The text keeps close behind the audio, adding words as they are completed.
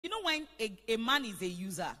You know, when a man is a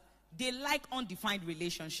user, they like undefined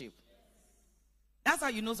relationship. That's how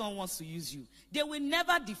you know someone wants to use you. They will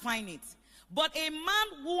never define it. But a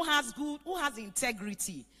man who has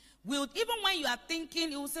integrity, will, even when you are thinking,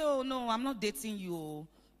 he will say, oh no, I'm not dating you.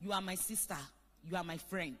 You are my sister. You are my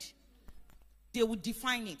friend. They will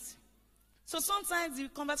define it. So sometimes the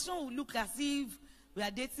conversation will look as if we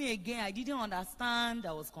are dating again. I didn't understand.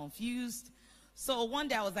 I was confused. So one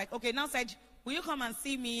day I was like, okay, now said, will you come and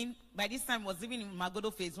see me? By this time I was living in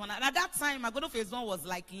Magodo Phase 1. And at that time, Magodo Phase 1 was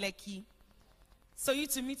like Lekki. So you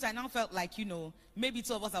to meet, I now felt like, maybe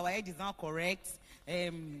two of us, our head is now correct.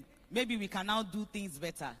 Maybe we can now do things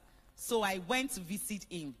better. So I went to visit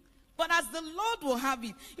him. But as the Lord will have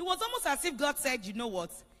it, it was almost as if God said, you know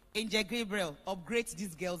what? Angel Gabriel, upgrade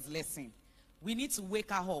this girl's lesson. We need to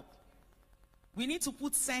wake her up. We need to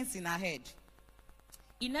put sense in her head.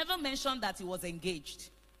 He never mentioned that he was engaged.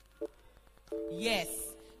 Yes,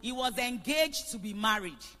 he was engaged to be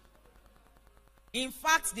married. In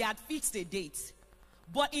fact, they had fixed a date.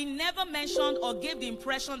 But he never mentioned or gave the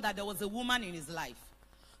impression that there was a woman in his life.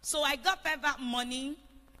 So I got that money.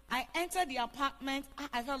 I entered the apartment.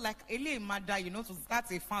 I felt like a mother, to start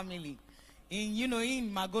a family.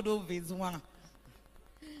 In Magodo Phase 1.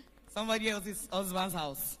 Somebody else's husband's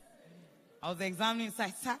house. I was examining, so I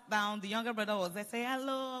sat down. The younger brother was there, say,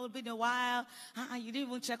 hello, it's been a while. You didn't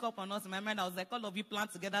even check up on us. In my mind, I was like, all of you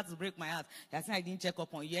planned together to break my heart. I said, I didn't check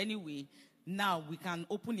up on you. Anyway, now we can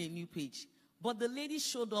open a new page. But the lady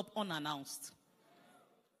showed up unannounced.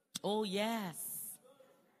 Oh, yes.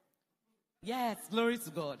 Yes, glory to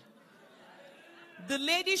God. The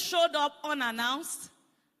lady showed up unannounced.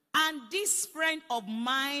 And this friend of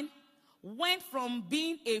mine went from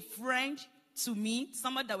being a friend to me,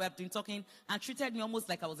 somebody that we have been talking, and treated me almost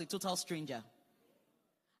like I was a total stranger.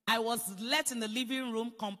 I was let in the living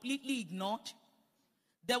room, completely ignored.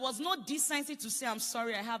 There was no decency to say, I'm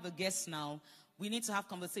sorry, I have a guest now. We need to have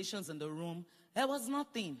conversations in the room. There was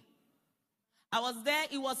nothing. I was there.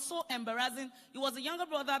 It was so embarrassing. It was a younger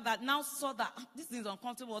brother that now saw that this is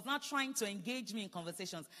uncomfortable, was now trying to engage me in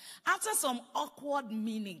conversations. After some awkward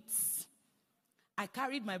minutes, I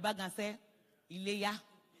carried my bag and said, Ileya,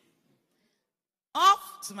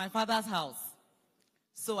 off to my father's house.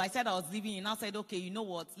 So I said I was leaving. He now said, okay, you know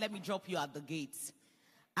what? Let me drop you at the gate.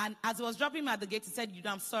 And as he was dropping me at the gate, he said,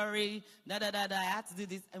 I'm sorry, I had to do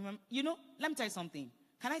this. Let me tell you something.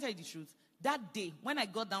 Can I tell you the truth? That day, when I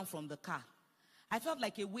got down from the car, I felt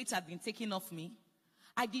like a weight had been taken off me.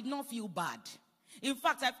 I did not feel bad. In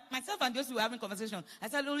fact, myself and Josie were having a conversation. I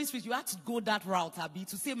said, Holy Spirit, you had to go that route, Abby,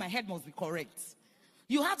 to say my head must be correct.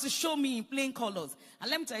 You had to show me in plain colors. And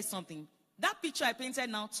let me tell you something. That picture I painted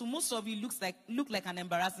now, to most of you, looked like an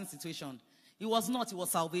embarrassing situation. It was not. It was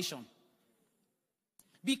salvation.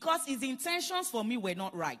 Because his intentions for me were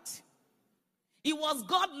not right. It was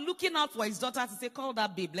God looking out for his daughter to say, call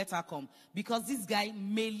that babe, let her come. Because this guy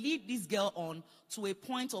may lead this girl on to a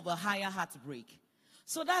point of a higher heartbreak.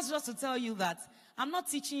 So that's just to tell you that I'm not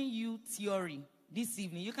teaching you theory this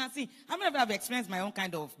evening. You can see, how many of you have experienced my own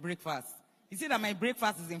kind of breakfast? You see that my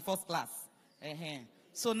breakfast is in first class.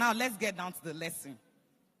 So now let's get down to the lesson.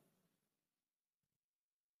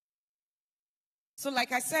 So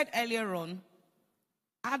like I said earlier on,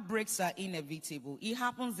 heartbreaks are inevitable. It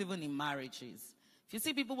happens even in marriages. If you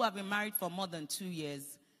see people who have been married for more than 2 years,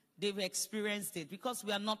 they've experienced it because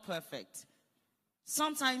we are not perfect.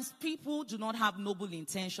 Sometimes people do not have noble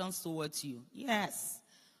intentions towards you. Yes.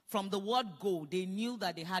 From the word go, they knew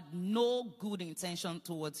that they had no good intention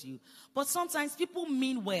towards you. But sometimes people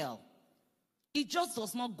mean well. It just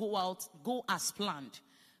does not go as planned.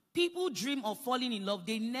 People dream of falling in love.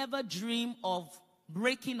 They never dream of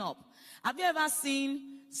breaking up. Have you ever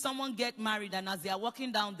seen someone get married and as they are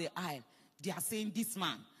walking down the aisle, they are saying, this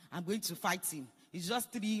man, I'm going to fight him. It's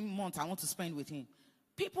just 3 months I want to spend with him.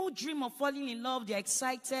 People dream of falling in love. They're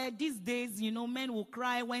excited. These days, men will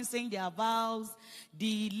cry when saying their vows.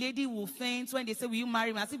 The lady will faint when they say, will you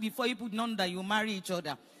marry me? I say, before you put none that you marry each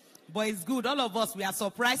other. But it's good. All of us, we are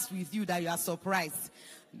surprised with you that you are surprised.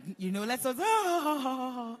 Let's us,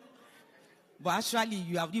 But actually,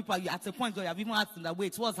 you at a point where you have even asked them that,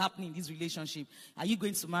 wait, what's happening in this relationship? Are you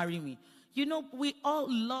going to marry me? We all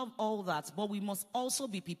love all that, but we must also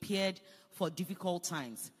be prepared for difficult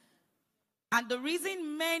times. And the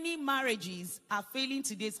reason many marriages are failing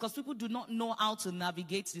today is because people do not know how to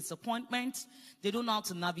navigate disappointment. They don't know how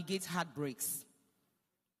to navigate heartbreaks.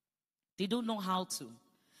 They don't know how to.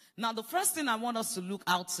 Now, the first thing I want us to look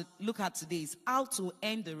at today is how to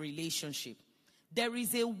end a relationship. There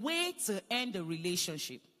is a way to end a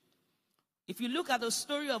relationship. If you look at the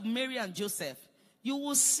story of Mary and Joseph, you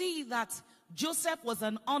will see that Joseph was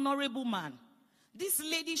an honorable man. This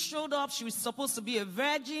lady showed up. She was supposed to be a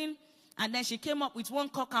virgin. And then she came up with one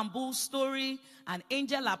cock and bull story. An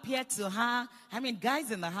angel appeared to her. I mean,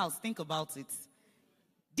 guys in the house, think about it.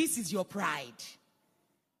 This is your pride.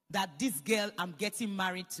 That this girl I'm getting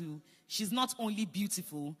married to, she's not only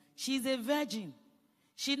beautiful, she's a virgin.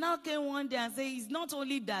 She now came one day and said, it's not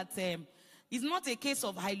only that, it's not a case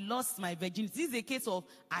of I lost my virginity. This is a case of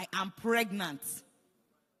I am pregnant.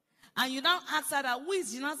 And you now ask her that, who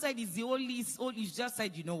is, she now said, it's the only, you just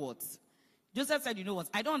said, you know what? Joseph said, you know what?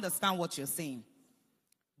 I don't understand what you're saying.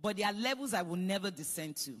 But there are levels I will never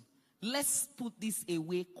descend to. Let's put this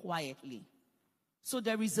away quietly. So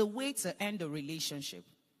there is a way to end a relationship.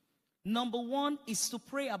 Number one is to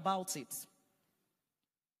pray about it.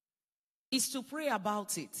 Is to pray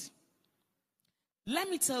about it. Let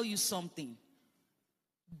me tell you something.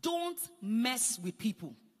 Don't mess with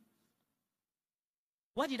people.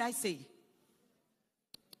 What did I say?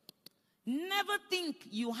 Never think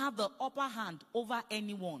you have the upper hand over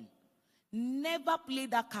anyone. Never play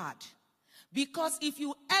that card. Because if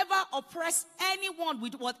you ever oppress anyone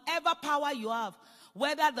with whatever power you have,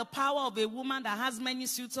 whether the power of a woman that has many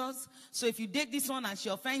suitors, so if you date this one and he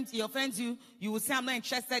offends you, you will say, I'm not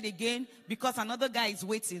interested again because another guy is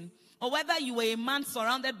waiting. Or whether you were a man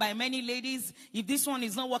surrounded by many ladies, if this one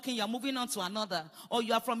is not working, you're moving on to another. Or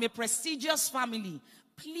you are from a prestigious family.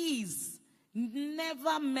 Please,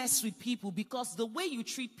 never mess with people, because the way you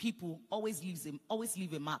treat people always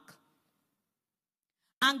leave a mark.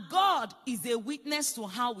 And God is a witness to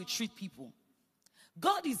how we treat people.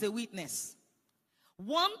 God is a witness.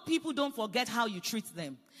 One, people don't forget how you treat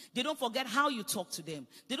them. They don't forget how you talk to them.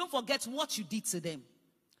 They don't forget what you did to them.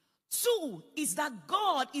 Two, is that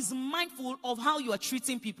God is mindful of how you are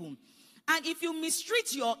treating people. And if you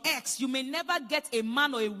mistreat your ex, you may never get a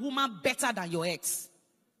man or a woman better than your ex.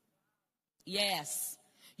 Yes.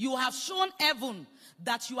 You have shown heaven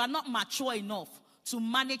that you are not mature enough to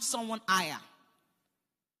manage someone higher.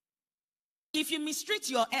 If you mistreat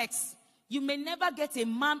your ex, you may never get a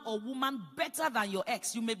man or woman better than your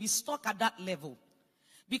ex. You may be stuck at that level.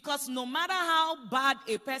 Because no matter how bad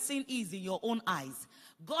a person is in your own eyes,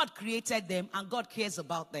 God created them and God cares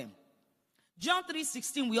about them. John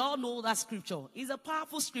 3:16, we all know that scripture. It's a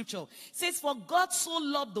powerful scripture. It says, for God so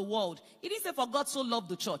loved the world. It didn't say for God so loved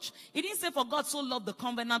the church. It didn't say for God so loved the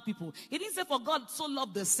covenant people. It didn't say for God so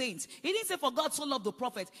loved the saints. It didn't say for God so loved the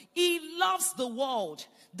prophets. He loves the world.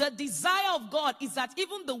 The desire of God is that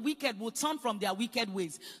even the wicked will turn from their wicked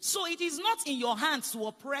ways. So it is not in your hands to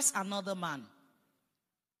oppress another man.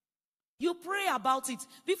 You pray about it.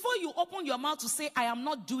 Before you open your mouth to say, I am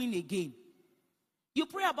not doing again. You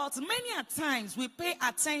pray about it. Many a times we pay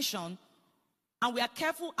attention and we are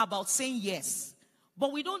careful about saying yes.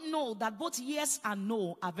 But we don't know that both yes and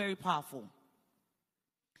no are very powerful.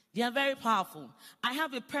 They are very powerful. I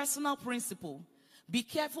have a personal principle. Be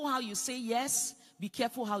careful how you say yes. Be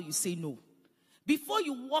careful how you say no. Before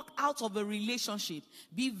you walk out of a relationship,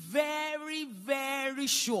 be very, very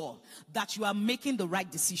sure that you are making the right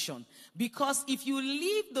decision. Because if you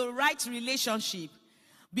leave the right relationship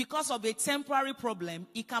because of a temporary problem,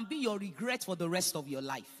 it can be your regret for the rest of your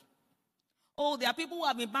life. Oh, there are people who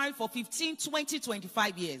have been married for 15, 20,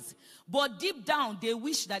 25 years. But deep down, they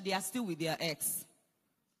wish that they are still with their ex.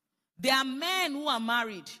 There are men who are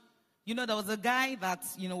married. You know, there was a guy that,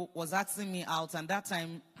 was asking me out. And that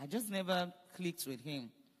time, I just never clicked with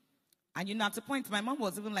him. And, at the point, my mom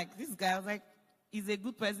was even like, this guy, I was like, he's a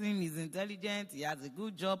good person. He's intelligent. He has a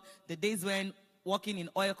good job. The days when working in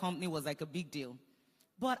oil company was like a big deal.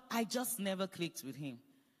 But I just never clicked with him.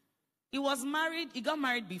 He was married. He got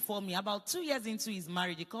married before me. About 2 years into his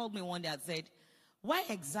marriage, he called me one day and said, why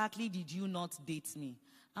exactly did you not date me?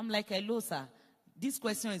 I'm like, hello, sir. This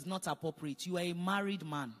question is not appropriate. You are a married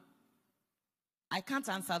man. I can't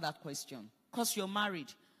answer that question because you're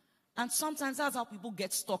married. And sometimes that's how people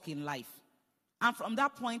get stuck in life. And from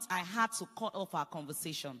that point, I had to cut off our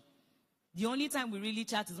conversation. The only time we really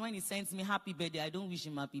chat is when he sends me happy birthday. I don't wish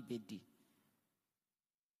him happy birthday.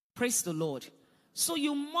 Praise the Lord. So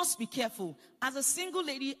you must be careful. As a single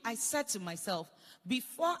lady, I said to myself,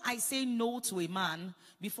 before I say no to a man,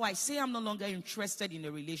 before I say I'm no longer interested in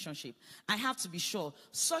a relationship, I have to be sure,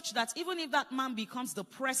 such that even if that man becomes the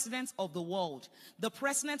president of the world, the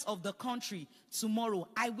president of the country tomorrow,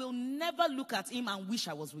 I will never look at him and wish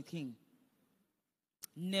I was with him.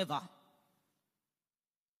 Never.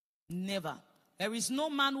 Never. There is no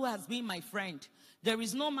man who has been my friend. There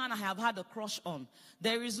is no man I have had a crush on.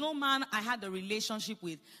 There is no man I had a relationship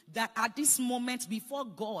with that at this moment, before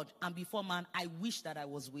God and before man, I wish that I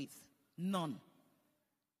was with. None.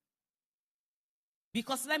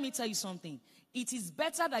 Because let me tell you something. It is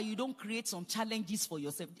better that you don't create some challenges for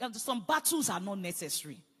yourself. Some battles are not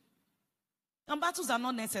necessary. Some battles are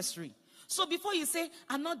not necessary. So before you say,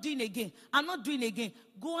 I'm not doing again, I'm not doing again,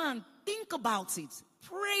 go and think about it.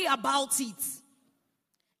 Pray about it.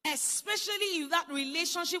 Especially if that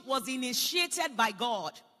relationship was initiated by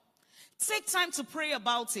God. Take time to pray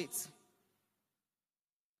about it.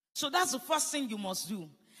 So that's the first thing you must do.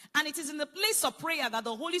 And it is in the place of prayer that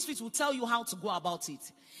the Holy Spirit will tell you how to go about it.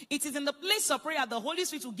 It is in the place of prayer the Holy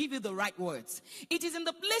Spirit will give you the right words. It is in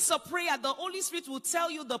the place of prayer the Holy Spirit will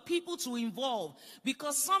tell you the people to involve.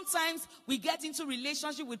 Because sometimes we get into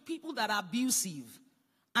relationship with people that are abusive.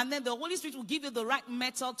 And then the Holy Spirit will give you the right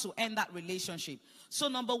method to end that relationship. So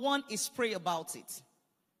number one is pray about it.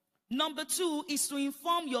 Number two is to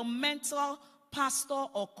inform your mentor, pastor,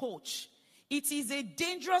 or coach. It is a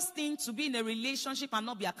dangerous thing to be in a relationship and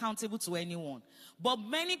not be accountable to anyone. But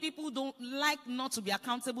many people don't like not to be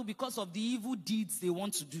accountable because of the evil deeds they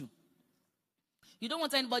want to do. You don't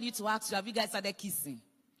want anybody to ask you, have you guys started kissing?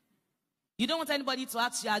 You don't want anybody to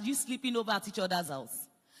ask you, are you sleeping over at each other's house?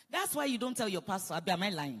 That's why you don't tell your pastor, am I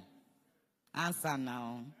lying? Answer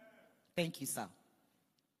now. Thank you, sir.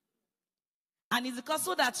 And it's because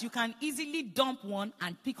so that you can easily dump one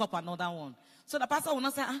and pick up another one. So the pastor will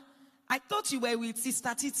not say, I thought you were with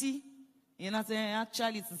Sister Titi. You know, saying,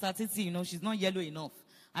 actually, Sister Titi, she's not yellow enough.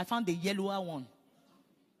 I found the yellower one.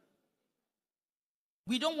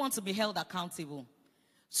 We don't want to be held accountable.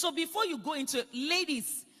 So before you go into,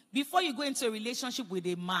 ladies, before you go into a relationship with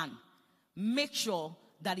a man, make sure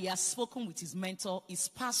that he has spoken with his mentor, his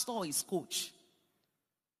pastor, or his coach.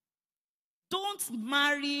 Don't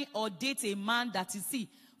marry or date a man that is,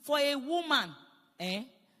 for a woman,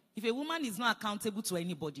 if a woman is not accountable to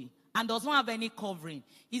anybody, and does not have any covering,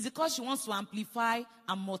 it's because she wants to amplify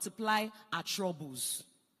and multiply her troubles.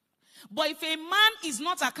 But if a man is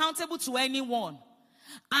not accountable to anyone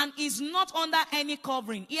and is not under any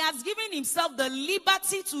covering, he has given himself the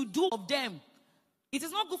liberty to do of them. It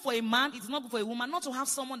is not good for a man, it is not good for a woman not to have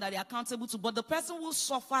someone that they are accountable to, but the person who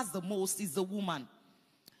suffers the most is the woman.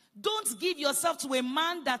 Don't give yourself to a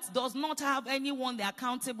man that does not have anyone they're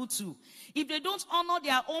accountable to. If they don't honor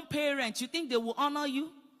their own parents, you think they will honor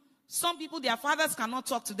you? Some people, their fathers cannot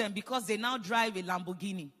talk to them because they now drive a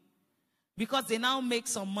Lamborghini. Because they now make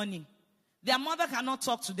some money. Their mother cannot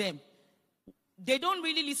talk to them. They don't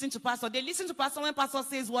really listen to pastor. They listen to pastor when pastor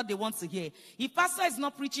says what they want to hear. If pastor is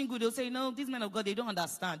not preaching good, they'll say, these men of God, they don't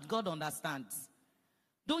understand. God understands.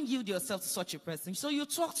 Don't yield yourself to such a person. So you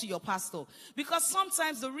talk to your pastor. Because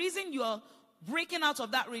sometimes the reason you're breaking out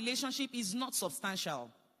of that relationship is not substantial.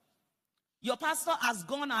 Your pastor has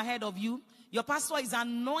gone ahead of you. Your pastor is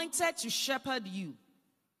anointed to shepherd you.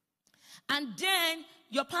 And then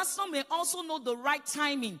your pastor may also know the right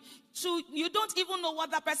timing. You don't even know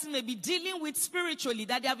what that person may be dealing with spiritually,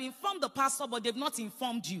 that they have informed the pastor, but they've not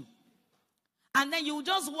informed you. And then you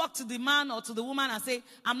just walk to the man or to the woman and say,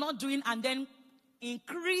 I'm not doing, and then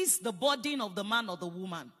increase the burden of the man or the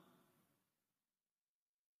woman.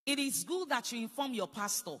 It is good that you inform your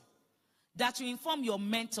pastor, that you inform your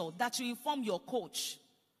mentor, that you inform your coach.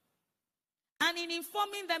 And in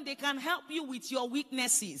informing them, they can help you with your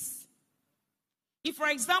weaknesses. If, for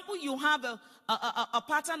example, you have a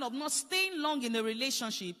pattern of not staying long in a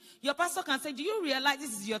relationship, your pastor can say, do you realize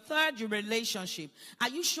this is your third relationship? Are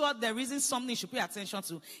you sure there isn't something you should pay attention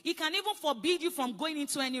to? He can even forbid you from going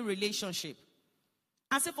into any relationship.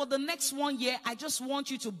 And say, for the next 1 year, I just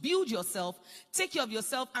want you to build yourself, take care of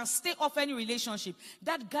yourself, and stay off any relationship.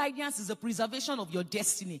 That guidance is a preservation of your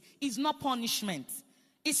destiny. It's not punishment.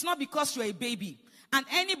 It's not because you're a baby. And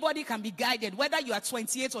anybody can be guided, whether you are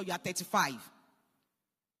 28 or you are 35.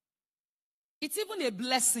 It's even a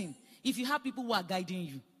blessing if you have people who are guiding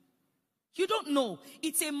you. You don't know.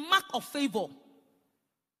 It's a mark of favor.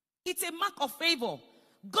 It's a mark of favor.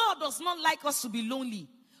 God does not like us to be lonely.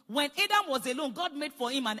 When Adam was alone, God made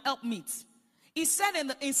for him an helpmeet. He said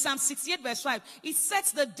in Psalm 68 verse 5, it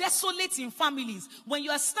sets the desolate in families. When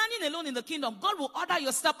you are standing alone in the kingdom, God will order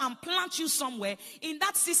your step and plant you somewhere. In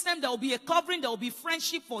that system, there will be a covering, there will be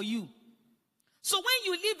friendship for you. So when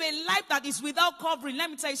you live a life that is without covering, let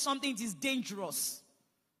me tell you something, it is dangerous.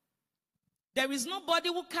 There is nobody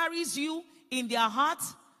who carries you in their heart,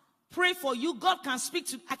 pray for you. God can speak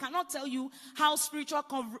to you. I cannot tell you how spiritual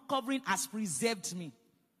covering has preserved me.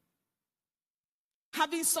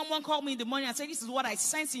 Having someone call me in the morning and say, this is what I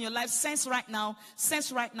sense in your life, sense right now,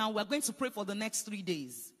 we're going to pray for the next 3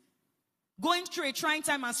 days. Going through a trying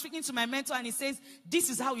time and speaking to my mentor and he says, this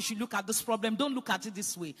is how you should look at this problem, don't look at it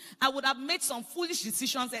this way. I would have made some foolish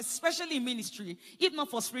decisions, especially in ministry, if not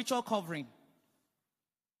for spiritual covering.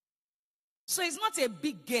 So it's not a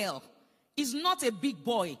big girl. It's not a big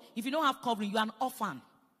boy. If you don't have covering, you are an orphan.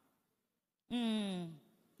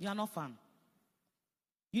 You're an orphan.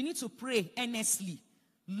 You need to pray earnestly.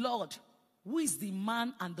 Lord, who is the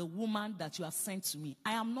man and the woman that you have sent to me?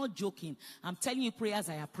 I am not joking. I'm telling you prayers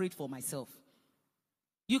I have prayed for myself.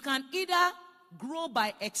 You can either grow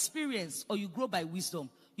by experience or you grow by wisdom.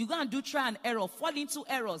 You go and do try and error, fall into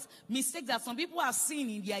errors, mistakes that some people have seen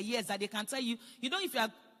in their years that they can tell you. You know, if you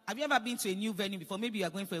have you ever been to a new venue before? Maybe you are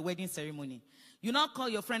going for a wedding ceremony. You now call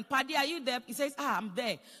your friend, Paddy, are you there? He says, I'm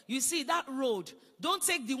there. You see that road. Don't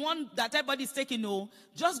take the one that everybody's taking, no.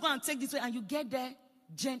 Just go and take this way and you get there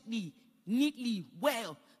gently, neatly,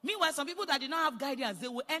 well. Meanwhile, some people that did not have guidance, they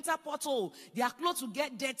will enter pothole. Their clothes will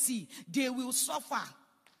get dirty. They will suffer.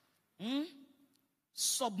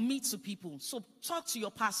 Submit to people. So talk to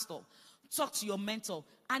your pastor. Talk to your mentor.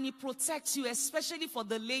 And he protects you, especially for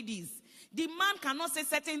the ladies. The man cannot say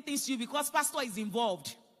certain things to you because pastor is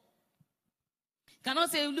involved. Cannot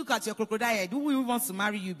say, look at your crocodile head. Who wants to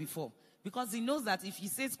marry you before? Because he knows that if he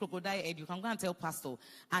says crocodile head, you can go and tell pastor.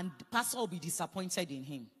 And pastor will be disappointed in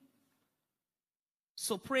him.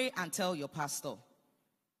 So pray and tell your pastor.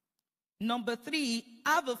 Number 3,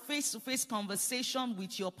 have a face-to-face conversation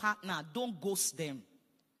with your partner. Don't ghost them.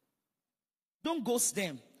 Don't ghost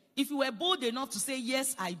them. If you were bold enough to say,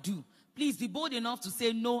 yes, I do, please be bold enough to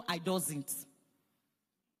say, no, I doesn't.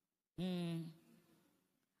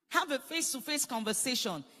 Have a face-to-face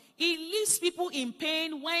conversation. It leaves people in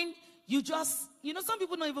pain when you just, some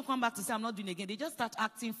people don't even come back to say, I'm not doing it again. They just start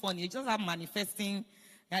acting funny. They just start manifesting.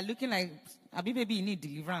 They're looking like, maybe you need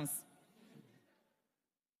deliverance.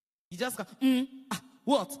 You just go,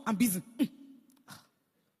 what? I'm busy.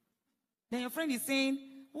 Then your friend is saying,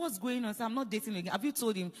 what's going on? So I'm not dating again. Have you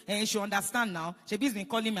told him? He should understand now. She's been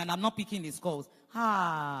calling me and I'm not picking his calls.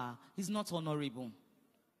 It's not honorable.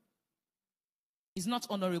 It's not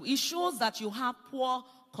honorable. It shows that you have poor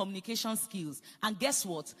communication skills. And guess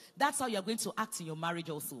what? That's how you're going to act in your marriage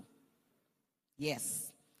also.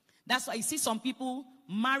 Yes. That's why you see some people,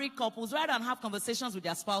 married couples, rather than have conversations with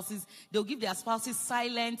their spouses, they'll give their spouses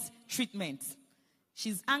silent treatment.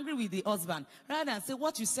 She's angry with the husband. Rather than say,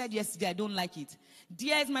 what you said yesterday, I don't like it.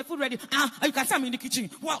 Dear, is my food ready? You can see I'm in the kitchen.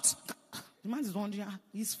 What? The man is wondering,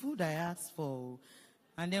 it's food I asked for.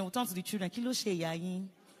 And then we'll turn to the children. Kilo she yayin.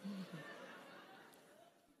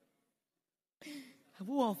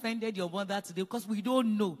 Who offended your mother today? Because we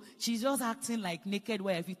don't know. She's just acting like naked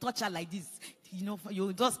where if you touch her like this,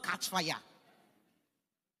 you'll just catch fire.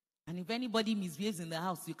 And if anybody misbehaves in the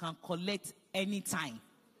house, you can collect anytime.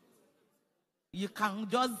 You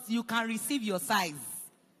can receive your size.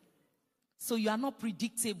 So you are not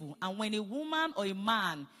predictable. And when a woman or a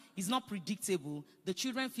man is not predictable, the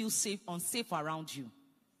children feel unsafe around you.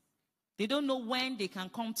 They don't know when they can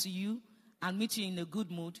come to you and meet you in a good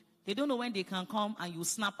mood. They don't know when they can come and you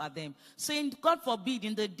snap at them. So God forbid,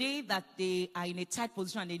 in the day that they are in a tight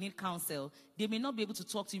position and they need counsel, they may not be able to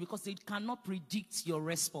talk to you because they cannot predict your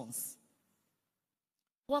response.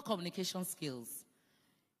 Poor communication skills.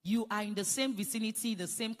 You are in the same vicinity, the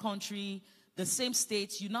same country, the same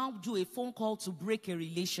state. You now do a phone call to break a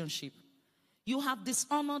relationship. You have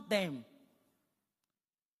dishonored them.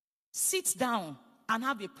 Sit down and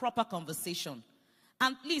have a proper conversation.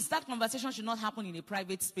 And please, that conversation should not happen in a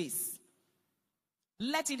private space.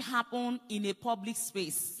 Let it happen in a public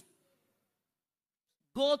space.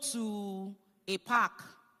 Go to a park.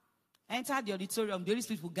 Enter the auditorium. The Holy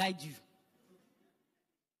Spirit will guide you.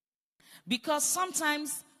 Because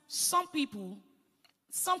sometimes, some people,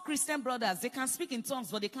 some Christian brothers, they can speak in tongues,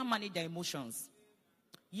 but they can't manage their emotions.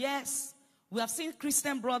 Yes, we have seen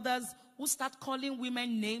Christian brothers who start calling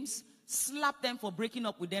women names, slap them for breaking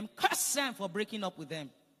up with them, curse them for breaking up with them.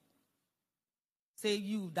 Say,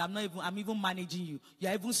 I'm even managing you.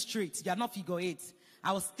 You're even straight. You're not figure 8.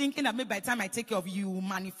 I was thinking that maybe by the time I take care of you, you will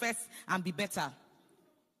manifest and be better.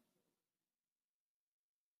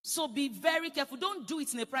 So be very careful. Don't do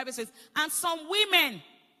it in a private space. And some women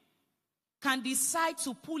can decide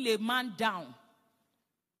to pull a man down.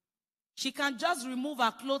 She can just remove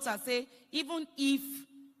her clothes and say, even if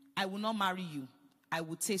I will not marry you, I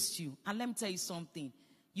will taste you. And let me tell you something.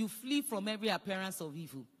 You flee from every appearance of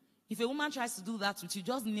evil. If a woman tries to do that with you,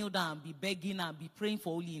 just kneel down and be begging and be praying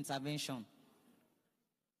for holy intervention.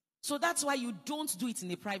 So that's why you don't do it in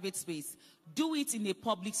a private space. Do it in a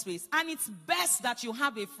public space. And it's best that you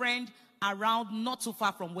have a friend around not too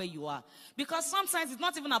far from where you are. Because sometimes it's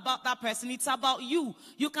not even about that person, it's about you.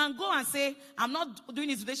 You can go and say, I'm not doing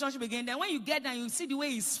this relationship again. Then when you get there, you see the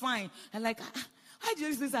way he's fine. And like, why do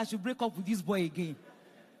you think I should break up with this boy again?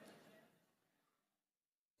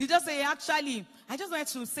 You just say, actually, I just wanted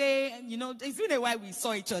to say, it's been a while we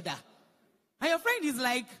saw each other. And your friend is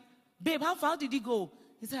like, babe, how far did he go?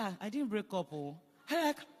 He said, I didn't break up. Oh.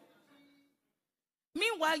 Like,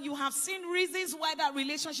 meanwhile, you have seen reasons why that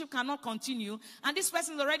relationship cannot continue, and this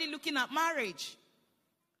person is already looking at marriage.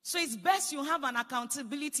 So it's best you have an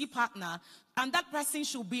accountability partner, and that person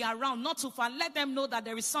should be around, not too far. Let them know that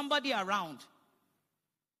there is somebody around.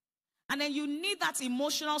 And then you need that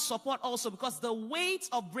emotional support also, because the weight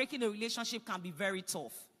of breaking a relationship can be very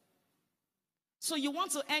tough. So you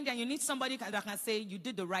want to end and you need somebody that can say, you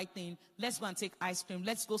did the right thing. Let's go and take ice cream.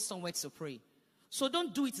 Let's go somewhere to pray. So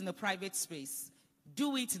don't do it in a private space.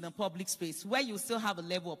 Do it in a public space where you still have a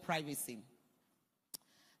level of privacy.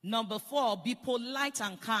 Number 4, be polite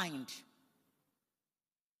and kind.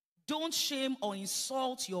 Don't shame or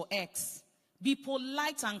insult your ex. Be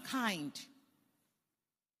polite and kind.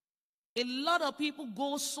 A lot of people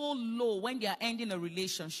go so low when they are ending a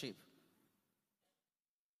relationship.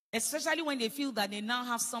 Especially when they feel that they now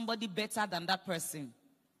have somebody better than that person.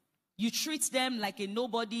 You treat them like a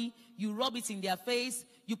nobody. You rub it in their face.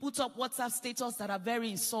 You put up WhatsApp status that are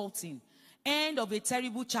very insulting. End of a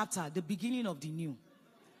terrible chapter, the beginning of the new.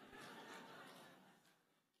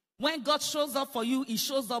 When God shows up for you, he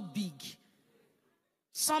shows up big.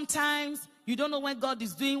 Sometimes you don't know what God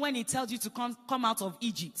is doing when he tells you to come out of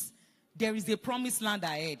Egypt. There is a promised land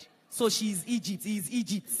ahead. So she is Egypt. He is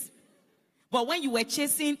Egypt. But when you were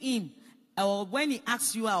chasing him, or when he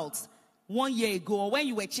asked you out 1 year ago, or when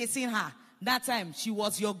you were chasing her, that time she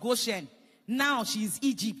was your Goshen. Now she is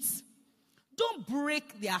Egypt. Don't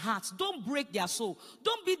break their hearts. Don't break their soul.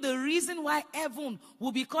 Don't be the reason why heaven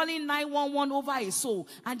will be calling 911 over a soul.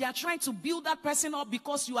 And they are trying to build that person up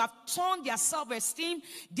because you have turned their self-esteem.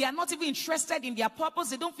 They are not even interested in their purpose.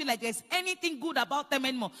 They don't feel like there's anything good about them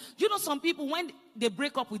anymore. You know, some people, when they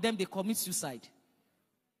break up with them, they commit suicide.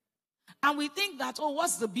 And we think that, oh,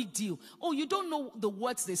 what's the big deal? Oh, you don't know the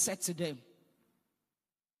words they said to them.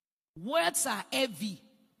 Words are heavy.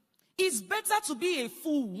 It's better to be a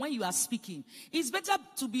fool when you are speaking. It's better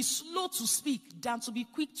to be slow to speak than to be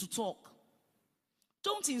quick to talk.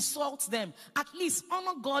 Don't insult them. At least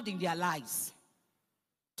honor God in their lives.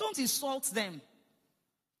 Don't insult them.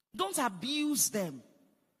 Don't abuse them.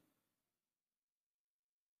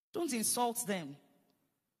 Don't insult them.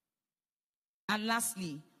 And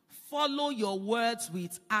lastly, follow your words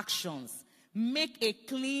with actions. Make a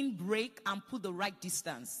clean break and put the right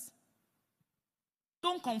distance.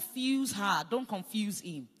 Don't confuse her. Don't confuse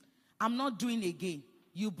him. I'm not doing again.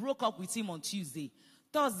 You broke up with him on Tuesday.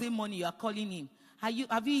 Thursday morning, you are calling him. Have you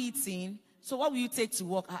eaten? So what will you take to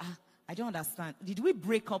work? I don't understand. Did we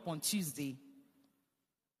break up on Tuesday?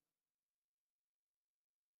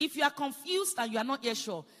 If you are confused and you are not yet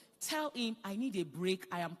sure, tell him, I need a break.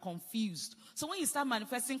 I am confused. So when you start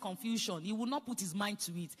manifesting confusion, he will not put his mind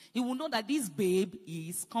to it. He will know that this babe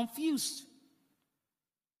is confused.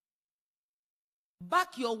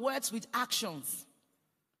 Back your words with actions.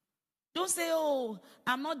 Don't say, oh,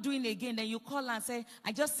 I'm not doing it again. Then you call and say,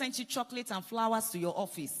 I just sent you chocolate and flowers to your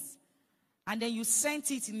office. And then you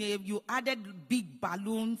sent it you added big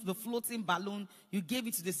balloon, the floating balloon. You gave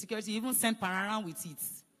it to the security. You even sent pararan with it.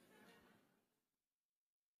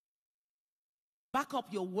 Back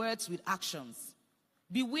up your words with actions.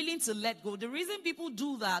 Be willing to let go. The reason people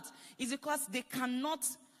do that is because they cannot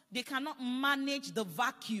manage the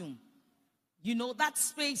vacuum. You know, that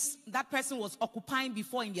space that person was occupying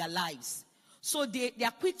before in their lives. So they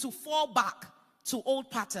are quick to fall back to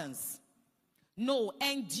old patterns. No,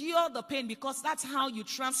 endure the pain, because that's how you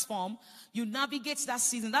transform. You navigate that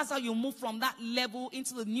season. That's how you move from that level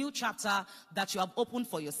into the new chapter that you have opened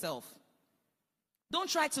for yourself. Don't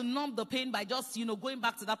try to numb the pain by just, going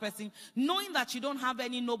back to that person, knowing that you don't have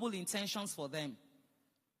any noble intentions for them.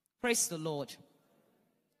 Praise the Lord.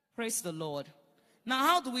 Praise the Lord. Now,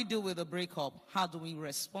 how do we deal with a breakup? How do we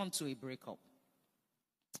respond to a breakup?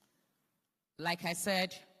 Like I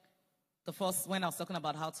said, when I was talking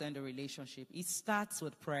about how to end a relationship, it starts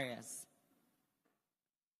with prayers.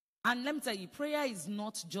 And let me tell you, prayer is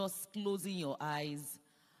not just closing your eyes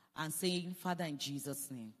and saying, Father, in Jesus'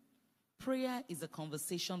 name. Prayer is a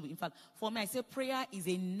conversation. In fact, for me, I say prayer is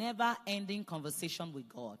a never-ending conversation with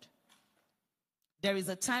God. There is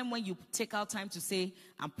a time when you take out time to say,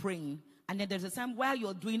 I'm praying. And then there's a time while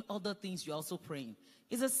you're doing other things, you're also praying.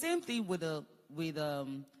 It's the same thing with a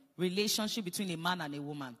relationship between a man and a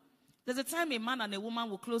woman. There's a time a man and a woman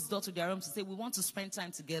will close the door to their room to say, we want to spend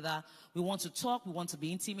time together. We want to talk. We want to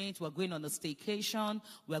be intimate. We're going on a staycation.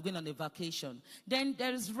 We're going on a vacation. Then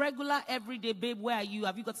there is regular, everyday, babe, where are you?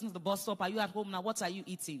 Have you gotten to the bus stop? Are you at home now? What are you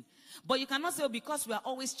eating? But you cannot say, because we are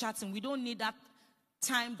always chatting, we don't need that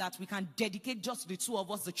time that we can dedicate just the two of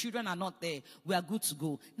us, the children are not there, we are good to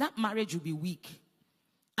go, that marriage will be weak.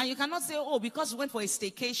 And you cannot say, oh, because we went for a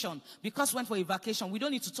staycation, because we went for a vacation, we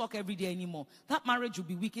don't need to talk every day anymore. That marriage will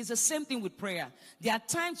be weak. It's the same thing with prayer. There are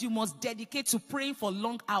times you must dedicate to praying for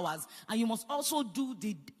long hours, and you must also do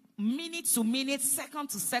the minute to minute, second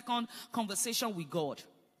to second conversation with God.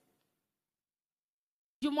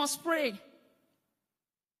 You must pray.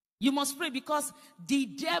 You must pray because the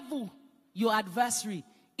devil, your adversary,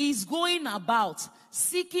 is going about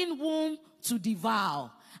seeking whom to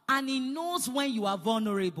devour. And he knows when you are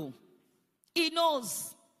vulnerable. He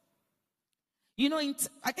knows. You know,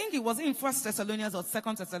 I think it was in 1 Thessalonians or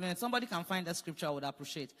 2 Thessalonians. Somebody can find that scripture, I would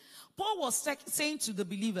appreciate. Paul was saying to the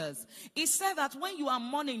believers, he said that when you are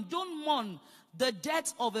mourning, don't mourn the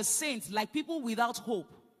death of a saint like people without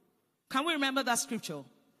hope. Can we remember that scripture?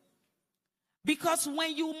 Because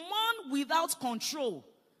when you mourn without control,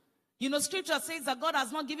 you know, scripture says that God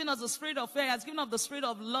has not given us the spirit of fear. He has given us the spirit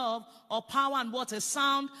of love, or power, and what? A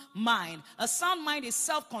sound mind. A sound mind is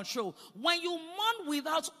self-control. When you mourn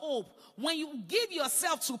without hope, when you give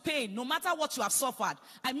yourself to pain, no matter what you have suffered,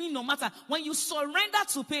 no matter, when you surrender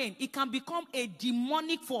to pain, it can become a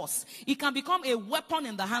demonic force. It can become a weapon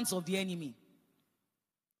in the hands of the enemy.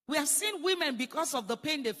 We have seen women, because of the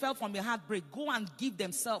pain they felt from a heartbreak, go and give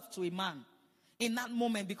themselves to a man in that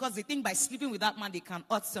moment, because they think by sleeping with that man they can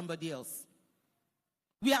hurt somebody else.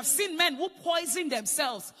 We have seen men who poison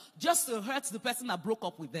themselves just to hurt the person that broke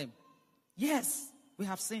up with them. Yes, we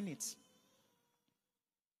have seen it.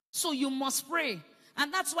 So you must pray,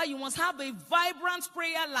 and that's why you must have a vibrant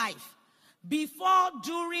prayer life before,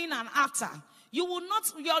 during, and after. You will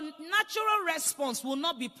not, your natural response will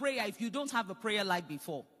not be prayer if you don't have a prayer life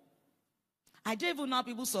before. I don't even know how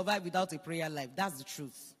people survive without a prayer life. That's the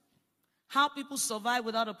truth. How people survive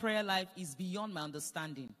without a prayer life is beyond my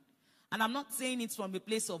understanding. And I'm not saying it from a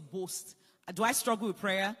place of boast. Do I struggle with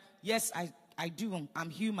prayer? Yes, I do. I'm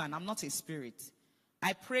human. I'm not a spirit.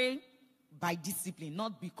 I pray by discipline,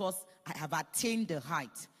 not because I have attained the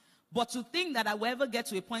height. But to think that I will ever get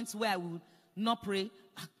to a point where I will not pray,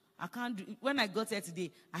 I can't do it. When I got here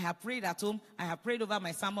today, I have prayed at home. I have prayed over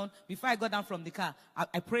my sermon. Before I got down from the car,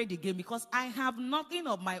 I prayed again, because I have nothing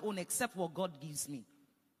of my own except what God gives me.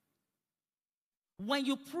 When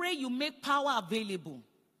you pray, you make power available.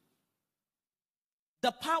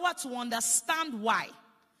 The power to understand why.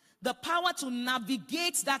 The power to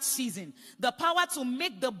navigate that season. The power to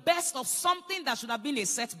make the best of something that should have been a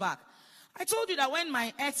setback. I told you that when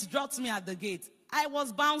my ex dropped me at the gate, I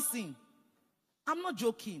was bouncing. I'm not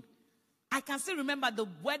joking. I can still remember the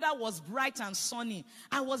weather was bright and sunny.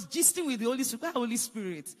 I was gisting with the Holy Spirit. Holy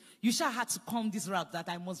Spirit, you shall have to come this route that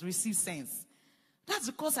I must receive sense. That's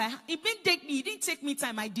because it didn't take me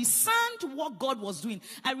time. I discerned what God was doing.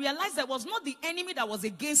 I realized that it was not the enemy that was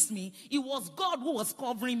against me. It was God who was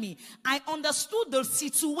covering me. I understood the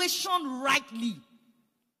situation rightly.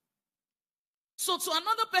 So to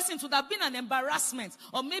another person, it would have been an embarrassment,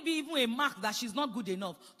 or maybe even a mark that she's not good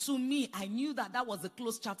enough. To me, I knew that that was a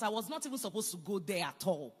closed chapter. I was not even supposed to go there at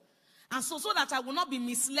all. And so that I will not be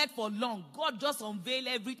misled for long, God just unveiled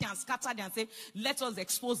everything and scattered and said, let us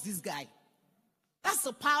expose this guy. That's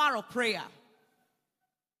the power of prayer.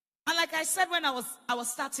 And like I said when I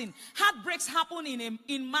was starting, heartbreaks happen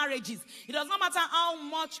in marriages. It does not matter how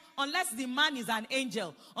much, unless the man is an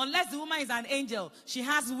angel, unless the woman is an angel, she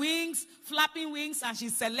has wings, flapping wings, and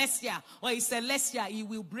she's celestial, or is celestial, he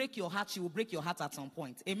will break your heart. She will break your heart at some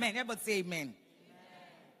point. Amen. Everybody say amen.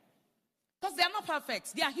 Because they are not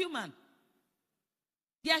perfect. They are human.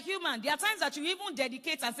 They are human. There are times that you even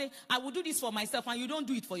dedicate and say, I will do this for myself, and you don't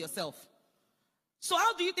do it for yourself. So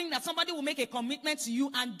how do you think that somebody will make a commitment to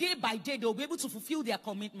you and day by day they'll be able to fulfill their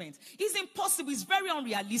commitment? It's impossible. It's very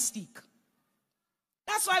unrealistic.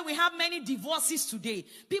 That's why we have many divorces today.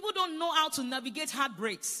 People don't know how to navigate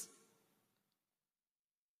heartbreaks.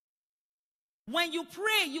 When you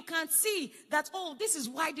pray, you can see that, oh, this is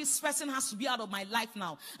why this person has to be out of my life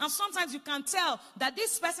now. And sometimes you can tell that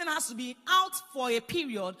this person has to be out for a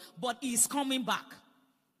period, but he is coming back.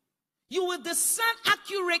 You will discern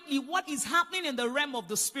accurately what is happening in the realm of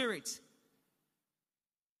the spirit.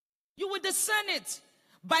 You will discern it.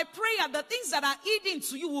 By prayer, the things that are hidden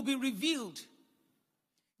to you will be revealed.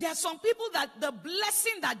 There are some people that the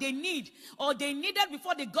blessing that they need or they needed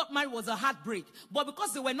before they got married was a heartbreak. But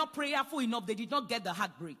because they were not prayerful enough, they did not get the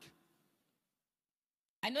heartbreak.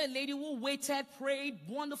 I know a lady who waited, prayed,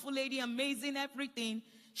 wonderful lady, amazing, everything.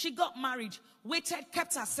 She got married, waited,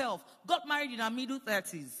 kept herself, got married in her middle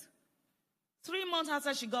 30s. 3 months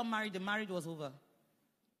after she got married, the marriage was over.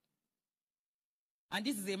 And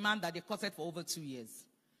this is a man that they courted for over 2 years.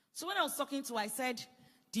 So when I was talking to her, I said,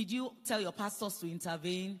 did you tell your pastors to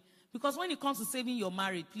intervene? Because when it comes to saving your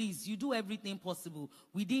marriage, please, you do everything possible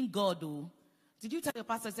within God, though. Did you tell your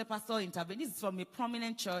pastor? I said, pastor, intervene. This is from a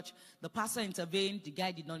prominent church. The pastor intervened. The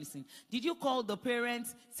guy did not listen. Did you call the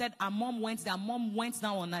parents? Said, our mom went down. Mom went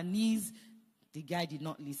down on her knees. The guy did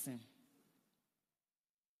not listen.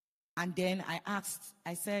 And then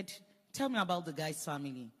I said, tell me about the guy's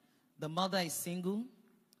family. The mother is single,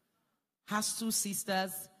 has 2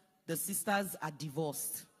 sisters. The sisters are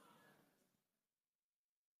divorced.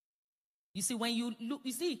 You see, when you look,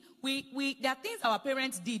 you see, there are things our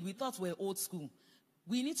parents did we thought were old school.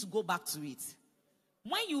 We need to go back to it.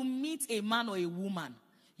 When you meet a man or a woman,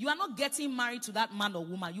 you are not getting married to that man or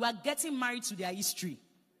woman. You are getting married to their history.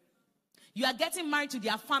 You are getting married to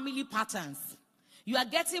their family patterns. You are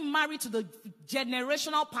getting married to the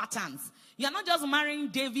generational patterns. You are not just marrying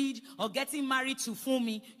David or getting married to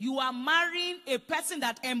Fumi. You are marrying a person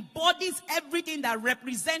that embodies everything that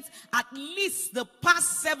represents at least the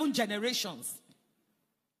past 7 generations.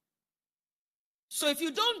 So if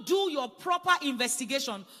you don't do your proper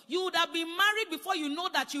investigation, you would have been married before you know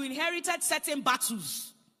that you inherited certain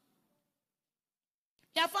battles.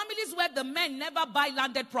 There are families where the men never buy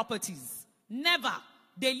landed properties. Never.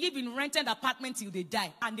 They live in rented apartments till they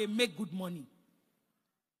die and they make good money.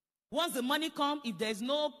 Once the money comes, if there's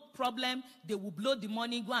no problem, they will blow the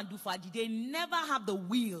money, go and do fadi. They never have the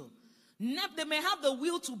will. They may have the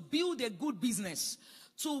will to build a good business,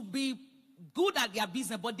 to be good at their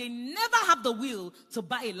business, but they never have the will to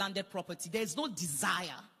buy a landed property. There's no desire.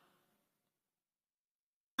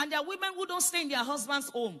 And there are women who don't stay in their husband's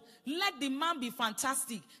home. Let the man be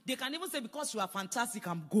fantastic. They can even say, because you are fantastic,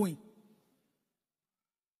 I'm going.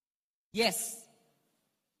 Yes.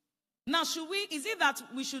 Now, is it that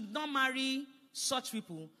we should not marry such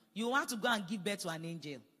people? You have to go and give birth to an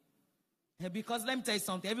angel. Because let me tell you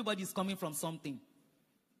something, everybody is coming from something.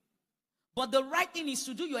 But the right thing is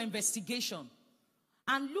to do your investigation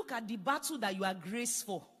and look at the battle that you are graced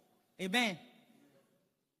for. Amen.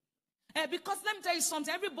 Because let me tell you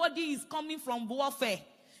something, everybody is coming from warfare.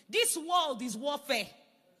 This world is warfare.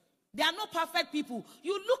 There are no perfect people.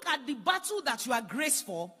 You look at the battle that you are graced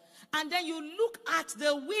for, and then you look at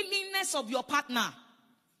the willingness of your partner.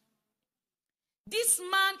 This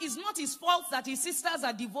man, is not his fault that his sisters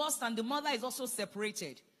are divorced and the mother is also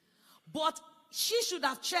separated. But she should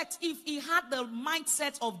have checked if he had the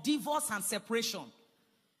mindset of divorce and separation.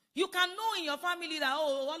 You can know in your family that,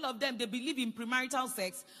 all of them, they believe in premarital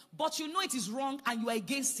sex, but you know it is wrong and you are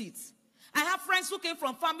against it. I have friends who came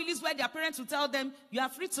from families where their parents will tell them, you are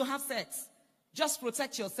free to have sex. Just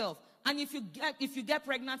protect yourself. And if you get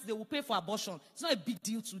pregnant, they will pay for abortion. It's not a big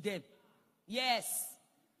deal to them. Yes.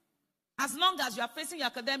 As long as you are facing your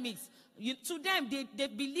academics, to them, they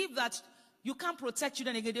believe that you can't protect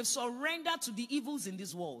children again. They've surrendered to the evils in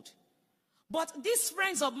this world. But these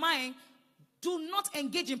friends of mine do not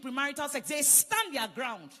engage in premarital sex. They stand their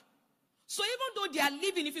ground. So even though they are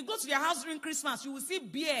living, if you go to their house during Christmas, you will see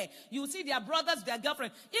beer, you will see their brothers, their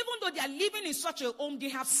girlfriend. Even though they are living in such a home, they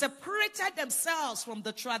have separated themselves from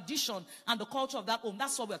the tradition and the culture of that home.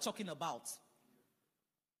 That's what we're talking about.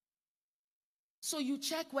 So you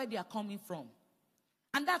check where they are coming from.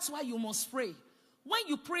 And that's why you must pray. When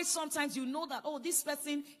you pray, sometimes you know that, this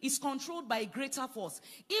person is controlled by a greater force.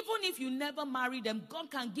 Even if you never marry them, God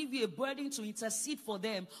can give you a burden to intercede for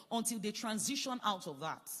them until they transition out of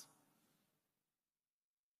that.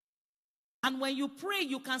 And when you pray,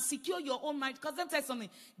 you can secure your own marriage. Because let me tell you something.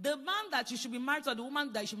 The man that you should be married to or the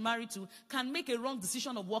woman that you should be married to can make a wrong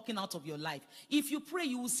decision of walking out of your life. If you pray,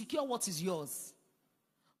 you will secure what is yours.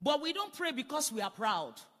 But we don't pray because we are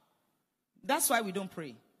proud. That's why we don't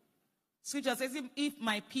pray. Scripture says, if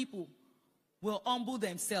my people will humble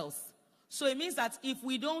themselves. So it means that if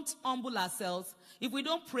we don't humble ourselves, if we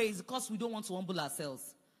don't pray, it's because we don't want to humble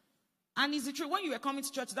ourselves. And is it true, when you were coming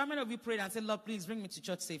to church, that many of you prayed and said, Lord, please bring me to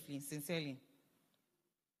church safely, sincerely?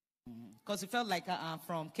 Because you felt like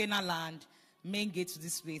from Canaan land, main gate to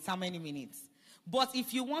this place, how many minutes? But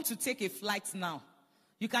if you want to take a flight now,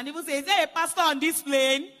 you can even say, is there a pastor on this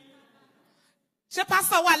plane? Say,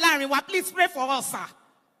 Pastor, please pray for us, sir.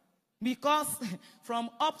 Because from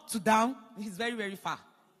up to down, it's very, very far.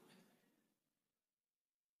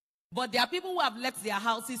 But there are people who have left their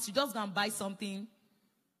houses to just go and buy something,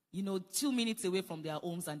 2 minutes away from their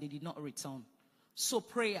homes, and they did not return. So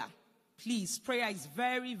prayer, please, prayer is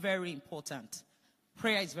very, very important.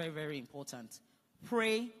 Prayer is very, very important.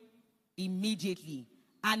 Pray immediately.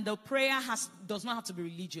 And the prayer does not have to be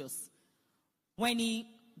religious. When he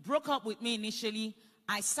broke up with me initially,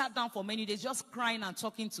 I sat down for many days just crying and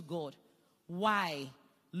talking to God. Why?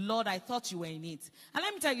 Lord, I thought you were in it. And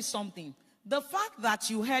let me tell you something. The fact that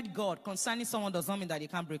you heard God concerning someone does not mean that they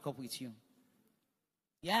can't break up with you.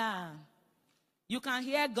 Yeah. You can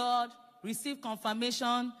hear God, receive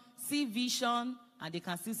confirmation, see vision, and they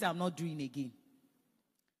can still say, I'm not doing again.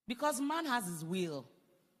 Because man has his will.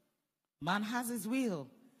 Man has his will.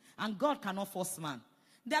 And God cannot force man.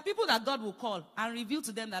 There are people that God will call and reveal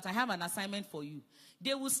to them that I have an assignment for you.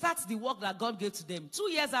 They will start the work that God gave to them.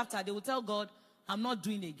 2 years after, they will tell God, I'm not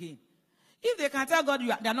doing again. If they can tell God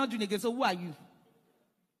they're not doing again, so who are you?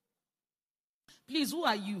 Please, who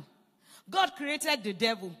are you? God created the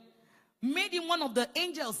devil, made him one of the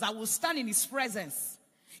angels that will stand in his presence.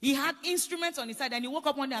 He had instruments on his side, and he woke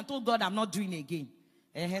up one day and told God, I'm not doing again.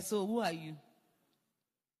 So who are you?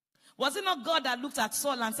 Was it not God that looked at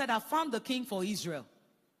Saul and said, I found the king for Israel.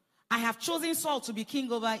 I have chosen Saul to be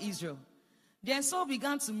king over Israel. Then Saul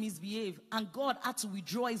began to misbehave, and God had to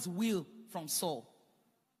withdraw his will from Saul.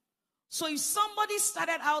 So if somebody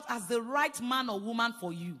started out as the right man or woman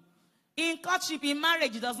for you, in courtship, in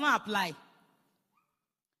marriage, it does not apply.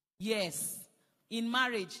 Yes, in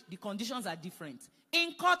marriage, the conditions are different.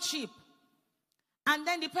 In courtship, and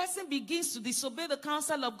then the person begins to disobey the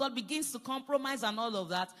counsel of God, begins to compromise and all of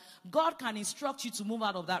that, God can instruct you to move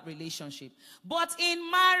out of that relationship. But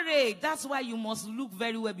in marriage, that's why you must look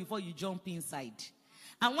very well before you jump inside.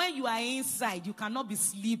 And when you are inside, you cannot be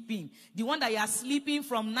sleeping. The one that you are sleeping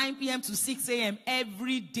from 9 p.m. to 6 a.m.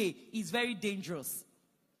 every day is very dangerous.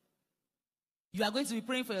 You are going to be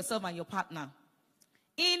praying for yourself and your partner.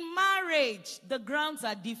 In marriage, the grounds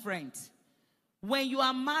are different. When you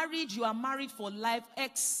are married for life,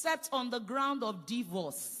 except on the ground of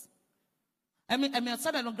divorce.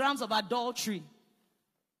 Except on the grounds of adultery.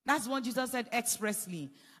 That's what Jesus said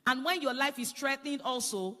expressly. And when your life is threatened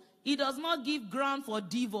also, he does not give ground for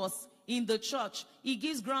divorce in the church. He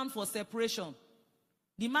gives ground for separation.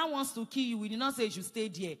 The man wants to kill you. We did not say you should stay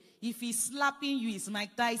there. If he's slapping you, it's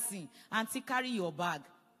Mike Tyson. And say, carry your bag.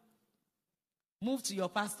 Move to your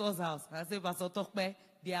pastor's house. I say, Pastor Tokpe,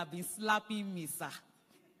 they have been slapping me, sir.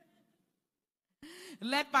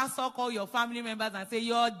 Let pastor call your family members and say,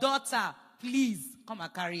 your daughter, please, come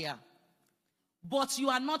and carry her. But you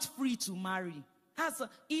are not free to marry.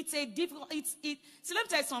 It's a difficult, so let me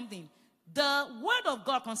tell you something. The word of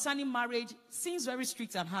God concerning marriage seems very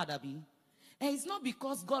strict and hard, Abi. And it's not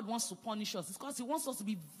because God wants to punish us. It's because he wants us to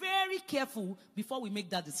be very careful before we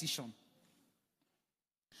make that decision.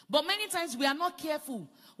 But many times we are not careful.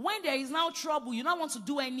 When there is now trouble, you don't want to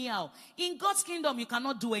do anyhow. In God's kingdom, you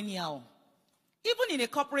cannot do anyhow. Even in a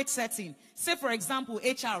corporate setting, say for example,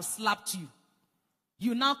 HR slapped you.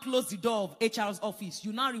 You now close the door of HR's office.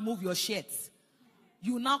 You now remove your shirts.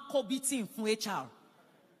 You now coveting from HR.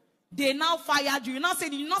 They now fired you. You now say,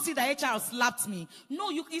 did you not see that HR slapped me? No,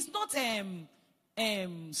 it's not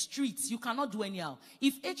streets. You cannot do anyhow.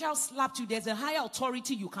 If HR slapped you, there's a higher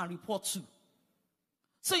authority you can report to.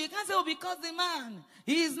 So you can't say, oh, because the man,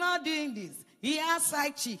 he is not doing this. He has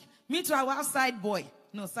side chick. Me too, I will have side boy.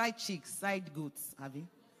 No, side chick, side goats. Have you?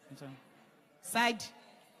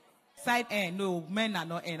 No, men are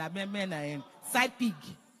not N. I mean, men are N. Side pig.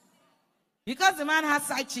 Because the man has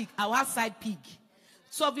side chick, I will have side pig.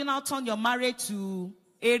 So if you now turn your marriage to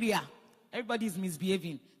area, everybody is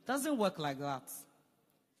misbehaving. Doesn't work like that.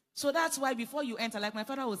 So that's why before you enter, like my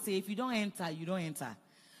father would say, if you don't enter, you don't enter.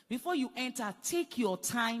 Before you enter, take your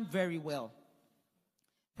time very well.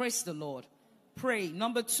 Praise the Lord. Pray.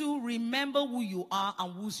 Number 2, remember who you are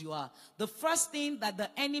and whose you are. The first thing that the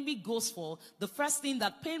enemy goes for, the first thing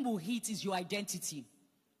that pain will hit is your identity.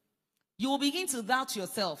 You will begin to doubt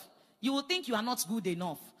yourself. You will think you are not good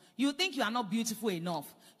enough. You will think you are not beautiful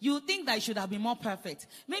enough. You will think that you should have been more perfect.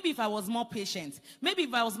 Maybe if I was more patient. Maybe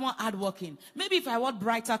if I was more hardworking. Maybe if I wore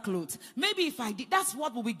brighter clothes. Maybe if I did. That's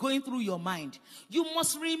what will be going through your mind. You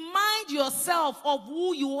must remind yourself of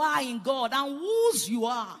who you are in God and whose you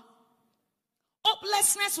are.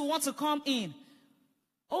 Hopelessness will want to come in.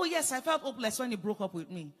 Oh yes, I felt hopeless when he broke up with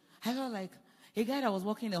me. I felt like a guy that was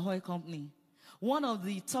working in a oil company. One of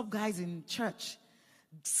the top guys in church.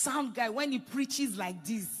 Sound guy, when he preaches like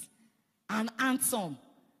this, and handsome,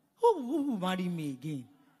 who will marry me again?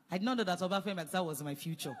 I did not know that Obafemi Magsa was my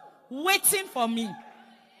future, waiting for me.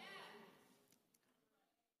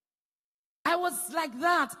 I was like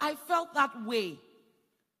that. I felt that way.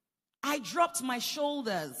 I dropped my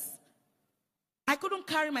shoulders. I couldn't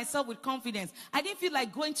carry myself with confidence. I didn't feel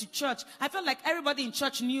like going to church. I felt like everybody in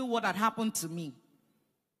church knew what had happened to me.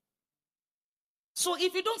 So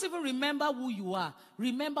if you don't even remember who you are,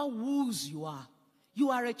 remember whose you are. You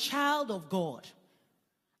are a child of God.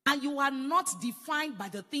 And you are not defined by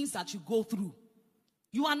the things that you go through.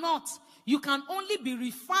 You are not. You can only be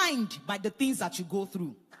refined by the things that you go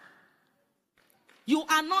through. You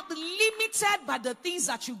are not limited by the things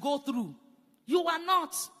that you go through. You are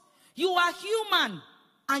not. You are human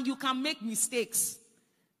and you can make mistakes.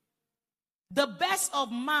 The best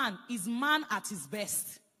of man is man at his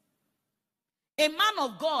best. A man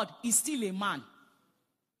of God is still a man.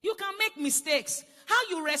 You can make mistakes. How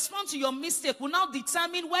you respond to your mistake will now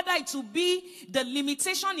determine whether it will be the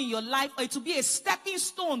limitation in your life or it will be a stepping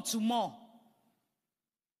stone to more.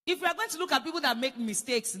 If we are going to look at people that make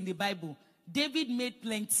mistakes in the Bible, David made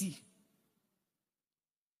plenty.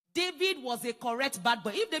 David was a correct bad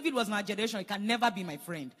boy. If David was my generation, he can never be my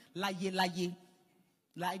friend. Lie.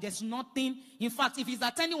 Like there's nothing. In fact, if he's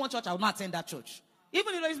attending one church, I will not attend that church.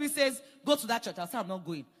 Even if he says, go to that church, I'll say, I'm not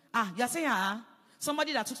going. You're saying,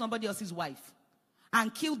 somebody that took somebody else's wife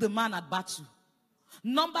and killed the man at battle.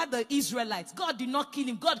 Number the Israelites. God did not kill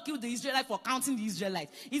him. God killed the Israelites for counting the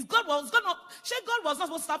Israelites. God was not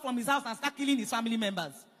supposed to start from his house and start killing his family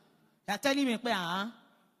members. You're telling me,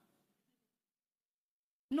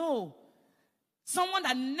 No. Someone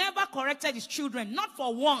that never corrected his children, not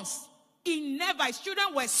for once. His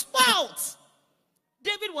children were spoiled.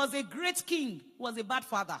 David was a great king, was a bad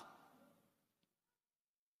father.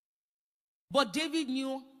 But David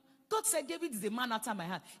knew, God said David is a man after my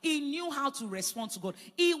heart. He knew how to respond to God.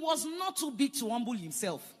 He was not too big to humble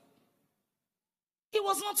himself. He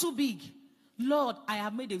was not too big. Lord, I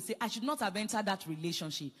have made a mistake. I should not have entered that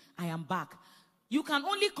relationship. I am back. You can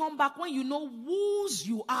only come back when you know whose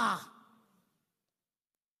you are.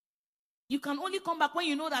 You can only come back when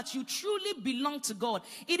you know that you truly belong to God.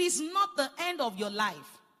 It is not the end of your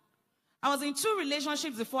life. I was in 2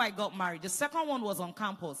 relationships before I got married. The second one was on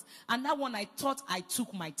campus. And that one I thought I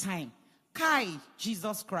took my time. Kai,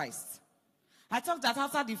 Jesus Christ. I thought that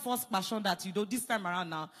after the first passion that you do, this time around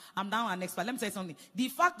now, I'm now an expert. Let me tell you something. The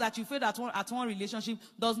fact that you failed at one relationship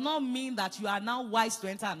does not mean that you are now wise to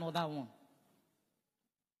enter another one.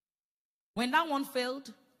 When that one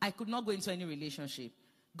failed, I could not go into any relationship.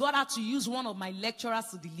 God had to use one of my lecturers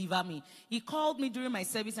to deliver me. He called me during my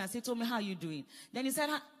service and said, Tomi, how are you doing? Then he said,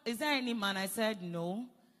 is there any man? I said, no.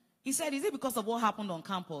 He said, is it because of what happened on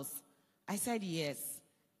campus? I said, yes.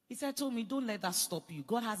 He said, Tomi, don't let that stop you.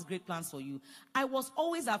 God has great plans for you. I was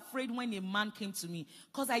always afraid when a man came to me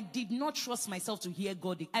because I did not trust myself to hear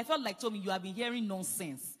God. I felt like, Tomi, you have been hearing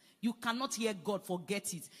nonsense. You cannot hear God,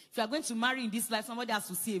 forget it. If you are going to marry in this life, somebody has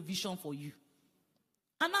to see a vision for you.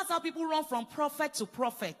 And that's how people run from prophet to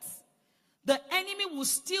prophet. The enemy will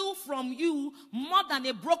steal from you more than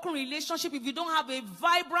a broken relationship if you don't have a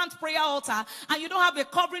vibrant prayer altar and you don't have a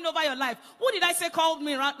covering over your life. Who did I say called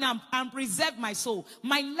me right now and preserved my soul?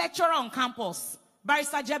 My lecturer on campus,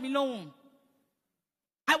 Barrister Jemilone.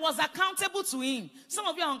 I was accountable to him. Some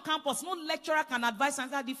of you are on campus. No lecturer can advise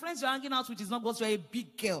and say, the friends you're hanging out with is not because you're a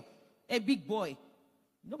big girl, a big boy.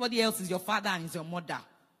 Nobody else is your father and is your mother.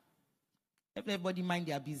 Everybody mind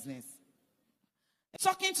their business.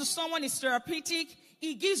 Talking to someone is therapeutic.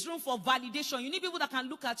 It gives room for validation. You need people that can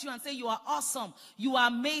look at you and say, you are awesome. You are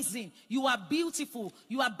amazing. You are beautiful.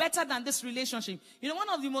 You are better than this relationship. You know, one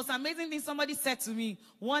of the most amazing things somebody said to me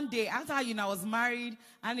one day after I was married,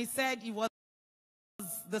 and he said it was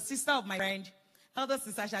the sister of my friend, elder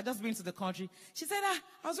sister. She had just been to the country. She said,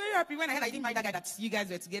 I was very happy when I heard I didn't marry that guy that you guys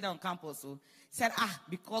were together on campus. So he said,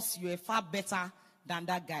 because you are far better than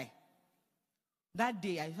that guy. That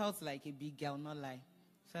day, I felt like a big girl, not lie.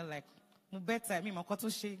 I felt like,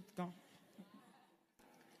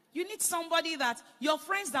 you need somebody that, your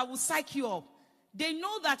friends that will psych you up. They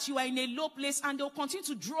know that you are in a low place and they'll continue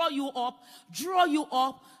to draw you up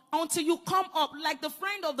until you come up. Like the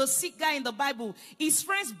friend of the sick guy in the Bible, his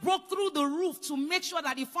friends broke through the roof to make sure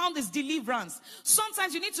that he found his deliverance.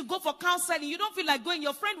 Sometimes you need to go for counseling. You don't feel like going.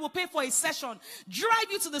 Your friend will pay for a session,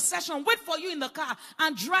 drive you to the session, wait for you in the car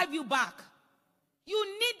and drive you back. You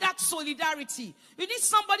need that solidarity. You need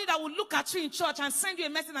somebody that will look at you in church and send you a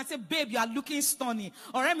message and say, babe, you are looking stunning.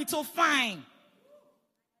 Or let me tell fine.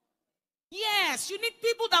 Yes, you need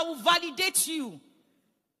people that will validate you.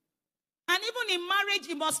 And even in marriage,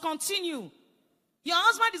 it must continue. Your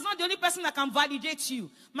husband is not the only person that can validate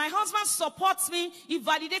you. My husband supports me, he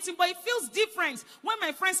validates me, but it feels different when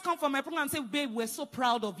my friends come from my program and say, babe, we're so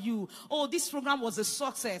proud of you. Oh, this program was a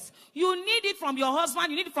success. You need it from your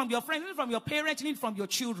husband, you need it from your friends, you need it from your parents, you need it from your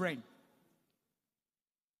children.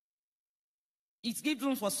 It gives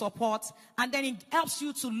room for support, and then it helps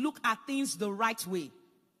you to look at things the right way.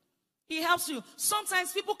 It helps you.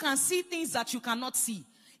 Sometimes people can see things that you cannot see.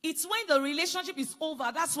 It's when the relationship is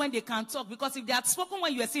over, that's when they can talk. Because if they had spoken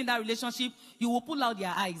when you were seeing that relationship, you will pull out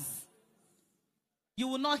their eyes. You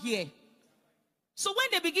will not hear. So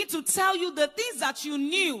when they begin to tell you the things that you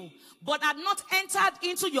knew but had not entered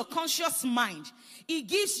into your conscious mind, it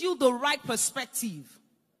gives you the right perspective.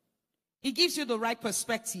 It gives you the right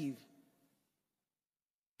perspective.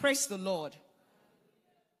 Praise the Lord.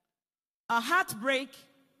 A heartbreak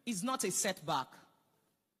is not a setback.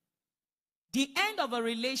 The end of a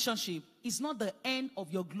relationship is not the end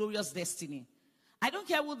of your glorious destiny. I don't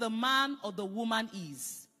care who the man or the woman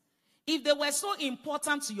is. If they were so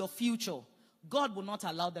important to your future, God will not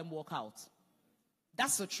allow them walk out.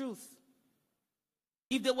 That's the truth.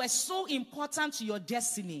 If they were so important to your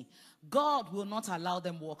destiny, God will not allow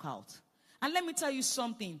them walk out. And let me tell you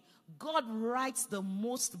something. God writes the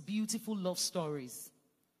most beautiful love stories.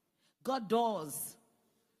 God does.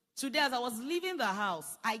 Today, as I was leaving the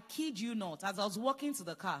house, I kid you not, as I was walking to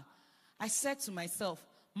the car, I said to myself,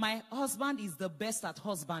 my husband is the best at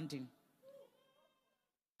husbanding.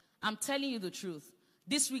 I'm telling you the truth.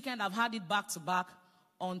 This weekend, I've had it back to back.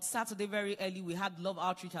 On Saturday, very early, we had love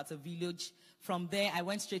outreach at a village. From there, I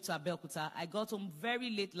went straight to Abeokuta. I got home very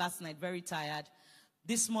late last night, very tired.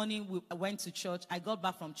 This morning, I went to church. I got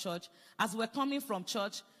back from church. As we're coming from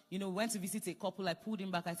church, we went to visit a couple. I pulled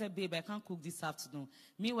him back. I said, babe, I can't cook this afternoon.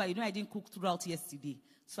 Meanwhile, I didn't cook throughout yesterday.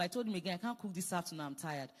 So I told him again, I can't cook this afternoon. I'm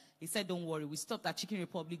tired. He said, don't worry. We stopped at Chicken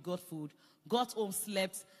Republic, got food, got home,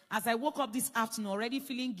 slept. As I woke up this afternoon, already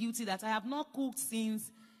feeling guilty that I have not cooked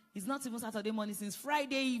since, it's not even Saturday morning, since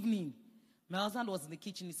Friday evening. My husband was in the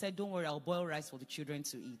kitchen. He said, don't worry, I'll boil rice for the children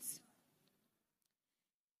to eat.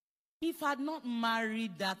 If I had not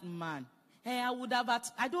married that man, I would have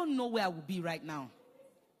I don't know where I would be right now.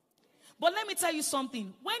 But let me tell you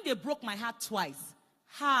something. When they broke my heart twice,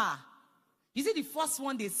 you see the first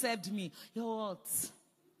one they served me,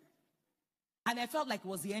 and I felt like it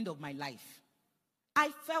was the end of my life. I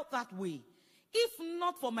felt that way. If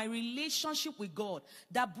not for my relationship with God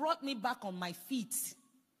that brought me back on my feet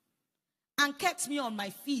and kept me on my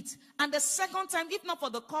feet, and the second time, if not for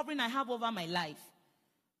the covering I have over my life.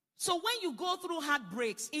 So when you go through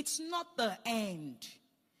heartbreaks, it's not the end.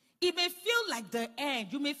 It may feel like the end.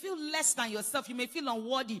 You may feel less than yourself. You may feel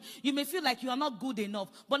unworthy. You may feel like you are not good enough.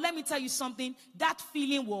 But let me tell you something. That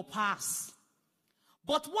feeling will pass.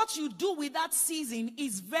 But what you do with that season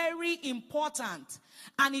is very important.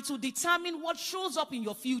 And it will determine what shows up in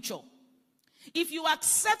your future. If you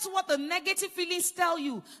accept what the negative feelings tell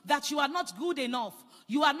you, that you are not good enough,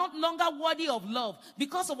 you are not longer worthy of love,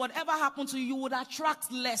 because of whatever happened to you, you would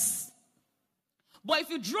attract less. But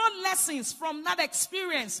if you draw lessons from that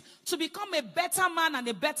experience to become a better man and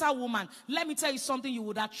a better woman, let me tell you something, you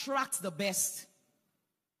would attract the best.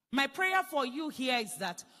 My prayer for you here is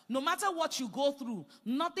that no matter what you go through,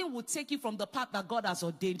 nothing will take you from the path that God has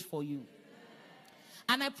ordained for you.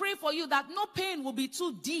 And I pray for you that no pain will be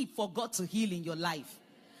too deep for God to heal in your life.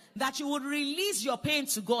 That you would release your pain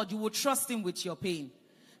to God. You would trust Him with your pain.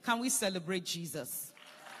 Can we celebrate Jesus?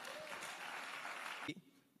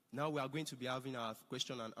 Now we are going to be having our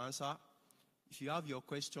question and answer. If you have your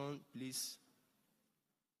question, please.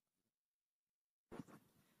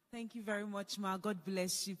 Thank you very much, Ma. God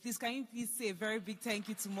bless you. Please, can you please say a very big thank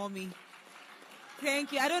you to Mommy?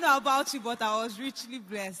 Thank you. I don't know about you, but I was richly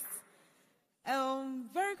blessed.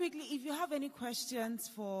 Very quickly, if you have any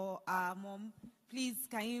questions for our mom, please,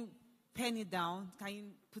 can you pen it down? Can you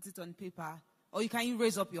put it on paper? Or can you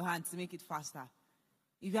raise up your hand to make it faster?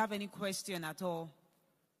 If you have any question at all,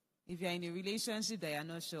 if you're in a relationship that you're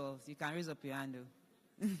not sure of, you can raise up your hand.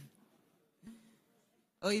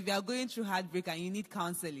 Or if you're going through heartbreak and you need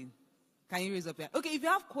counseling, can you raise up your hand? Okay, if you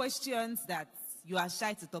have questions that you are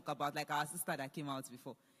shy to talk about, like our sister that came out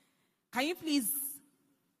before, can you please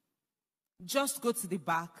just go to the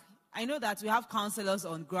back? I know that we have counselors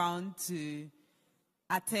on ground to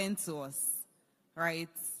attend to us, right?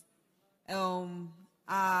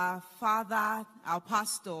 Our father, our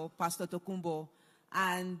pastor, Pastor Tokumbo,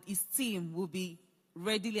 and his team will be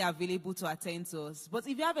readily available to attend to us. But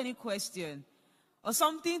if you have any question or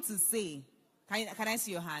something to say, can I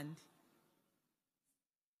see your hand?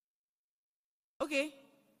 Okay.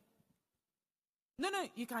 No,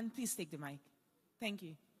 you can please take the mic. Thank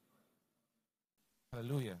you.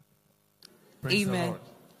 Hallelujah. Praise Amen. the Lord.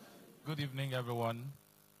 Good evening, everyone.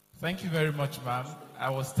 Thank you very much, ma'am. I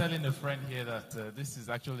was telling a friend here that this is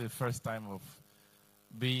actually the first time of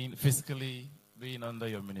physically being under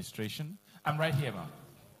your administration. I'm right here, ma'am.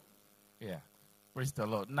 Yeah. Praise the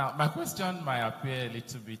Lord. Now, my question might appear a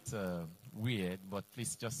little bit weird, but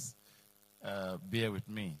please just bear with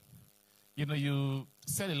me. You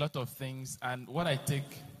said a lot of things, and what I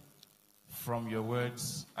take from your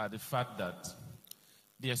words are the fact that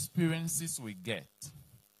the experiences we get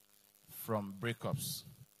from breakups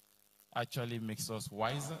actually makes us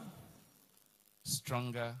wiser,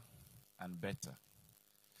 stronger, and better.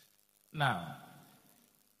 Now,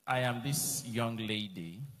 I am this young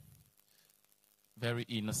lady, very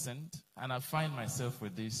innocent, and I find myself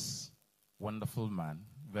with this wonderful man,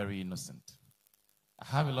 very innocent. I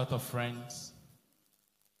have a lot of friends.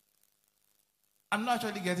 I'm not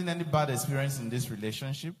actually getting any bad experience in this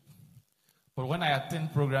relationship, but when I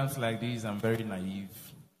attend programs like these, I'm very naive.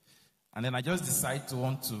 And then I just decide to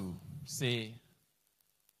want to say,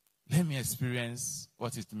 let me experience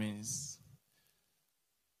what it means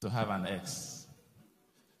to have an ex.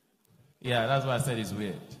 Yeah, that's why I said it's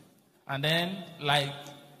weird. And then, like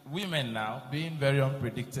women now, being very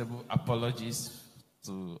unpredictable, apologies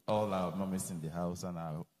to all our mommies in the house and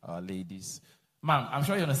our ladies. Ma'am, I'm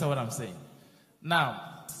sure you understand what I'm saying.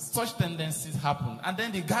 Now, such tendencies happen, and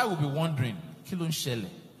then the guy will be wondering, Kilon Shele.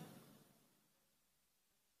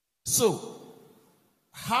 So,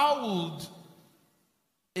 how would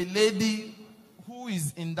a lady who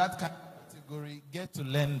is in that category get to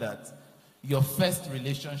learn that your first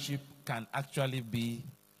relationship can actually be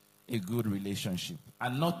a good relationship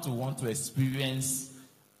and not to want to experience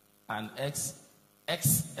an ex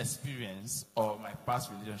experience or my past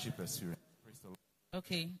relationship experience? Praise the Lord.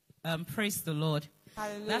 Okay, praise the Lord.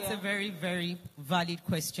 Hallelujah. That's a very, very valid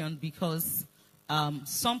question because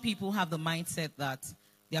some people have the mindset that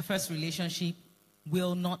their first relationship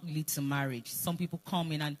will not lead to marriage. Some people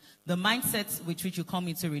come in and the mindset with which you come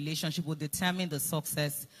into a relationship will determine the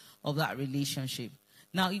success of that relationship.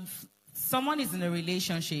 Now, if someone is in a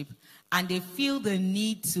relationship and they feel the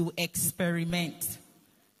need to experiment,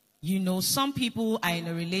 you know, some people are in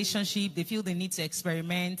a relationship, they feel the need to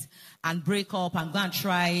experiment and break up and go and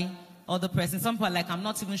try other person. Some people are like, I'm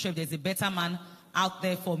not even sure if there's a better man out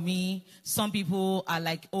there for me. Some people are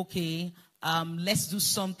like, okay, let's do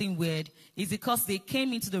something weird. It's because they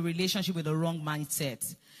came into the relationship with the wrong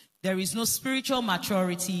mindset. There is no spiritual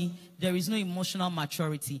maturity. There is no emotional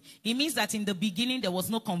maturity. It means that in the beginning, there was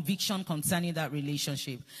no conviction concerning that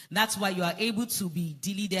relationship. That's why you are able to be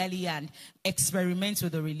dilly-dally and experiment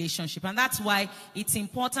with the relationship. And that's why it's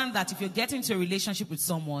important that if you're getting into a relationship with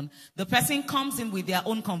someone, the person comes in with their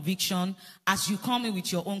own conviction as you come in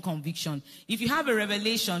with your own conviction. If you have a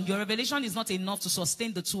revelation, your revelation is not enough to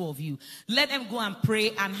sustain the two of you. Let them go and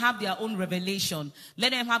pray and have their own revelation. Let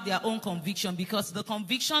them have their own conviction, because the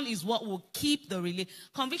conviction is what will keep the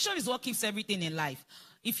conviction is what keeps everything in life.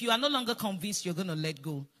 If you are no longer convinced, you're going to let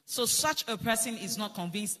go. So such a person is not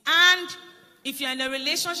convinced. And if you're in a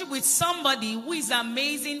relationship with somebody who is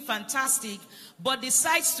amazing, fantastic, but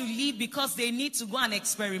decides to leave because they need to go and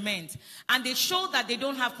experiment, and they show that they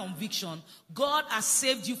don't have conviction, God has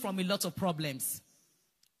saved you from a lot of problems.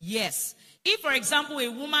 Yes. If, for example, a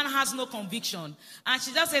woman has no conviction and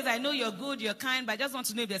she just says, I know you're good, you're kind, but I just want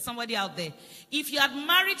to know if there's somebody out there. If you had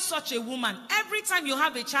married such a woman, every time you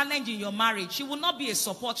have a challenge in your marriage, she will not be a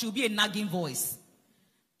support, she will be a nagging voice.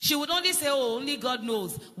 She would only say, oh, only God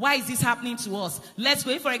knows. Why is this happening to us? Let's go.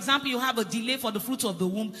 If, for example, you have a delay for the fruit of the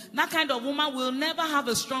womb, that kind of woman will never have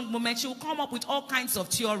a strong moment. She will come up with all kinds of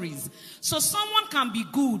theories. So someone can be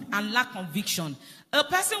good and lack conviction. A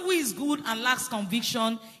person who is good and lacks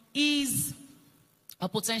conviction is a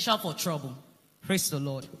potential for trouble. Praise the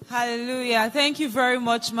Lord. Hallelujah. Thank you very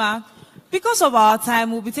much, Ma. Because of our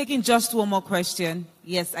time, we'll be taking just one more question.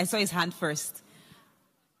 Yes, I saw his hand first.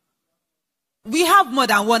 We have more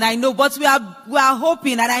than one, I know, but we are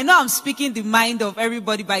hoping, and I know I'm speaking the mind of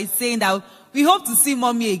everybody by saying that we hope to see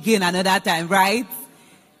Mommy again another time, right?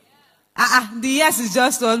 The yes is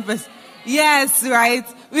just one person. Yes, right.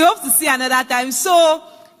 We hope to see another time. So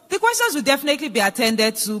the questions will definitely be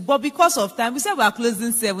attended to, but because of time, we said we are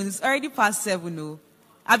closing 7. It's already past 7, no?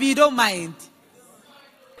 Abi, you don't mind?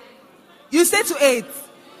 You say to 8.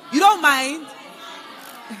 You don't mind?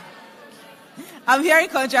 I'm hearing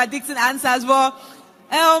contradicting answers, but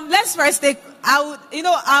let's first take. I'm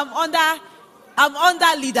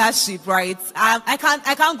under leadership, right?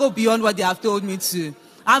 I can't go beyond what they have told me to.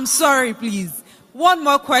 I'm sorry, please. One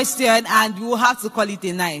more question, and we will have to call it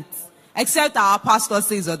a night. Except our pastor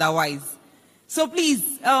says otherwise. So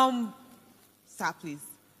please, sir, please.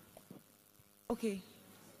 Okay.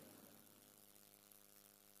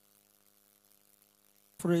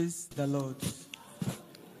 Praise the Lord.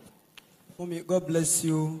 Mommy, God bless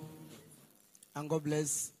you. And God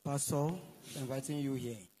bless Pastor for inviting you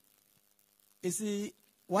here. You see,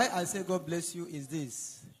 why I say God bless you is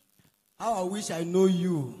this. How I wish I know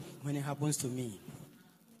you when it happens to me.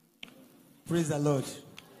 Praise the Lord.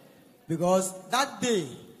 Because that day,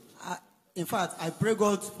 in fact, I pray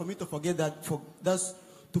God for me to forget that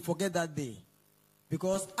day.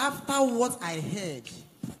 Because after what I heard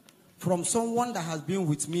from someone that has been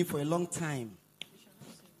with me for a long time.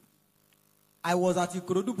 I was at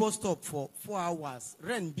Ikorodu bus stop for 4 hours.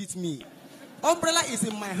 Rain beat me. Umbrella is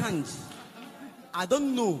in my hand. I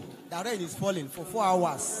don't know that rain is falling for 4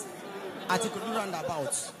 hours at Ikorodu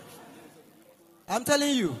roundabout. I'm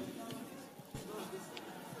telling you.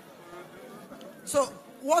 So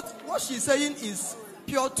what she's saying is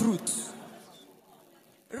pure truth.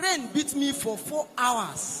 Rain beat me for 4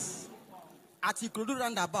 hours at Ikorodu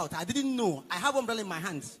roundabout. I didn't know. I have umbrella in my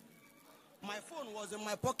hand. My phone was in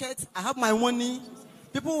my pocket. I have my money.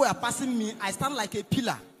 People were passing me. I stand like a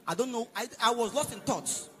pillar. I don't know. I was lost in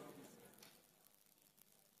thoughts.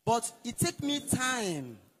 But it took me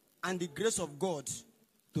time and the grace of God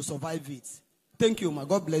to survive it. Thank you, ma.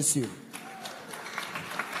 God bless you.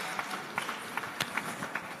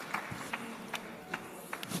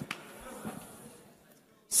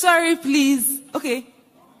 Sorry, please. Okay.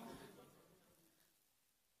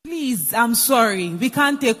 Please, I'm sorry. We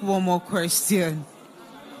can't take one more question.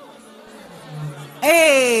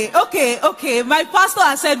 Hey, okay. My pastor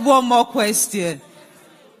has said one more question.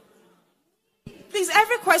 Please,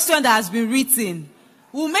 every question that has been written,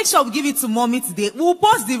 we'll make sure we give it to mommy today. We'll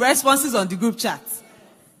post the responses on the group chat.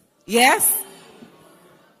 Yes?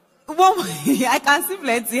 I can see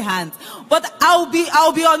plenty hands. But I'll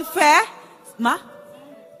be unfair. Ma?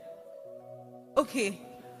 Okay.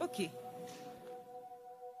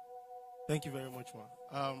 Thank you very much,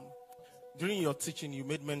 ma. During your teaching, you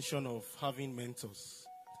made mention of having mentors.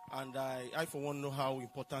 And I for one, know how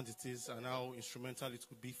important it is and how instrumental it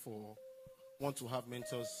could be for one to have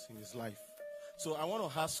mentors in his life. So I want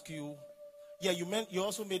to ask you, you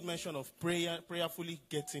also made mention of prayerfully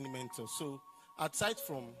getting mentors. So aside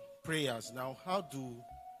from prayers, now how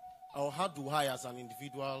do I as an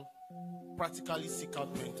individual practically seek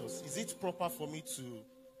out mentors? Is it proper for me to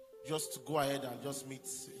just go ahead and just meet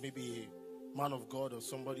maybe a man of God or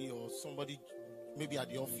somebody maybe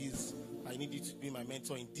at the office? I need you to be my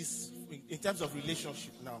mentor in terms of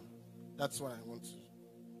relationship now. That's what I want to.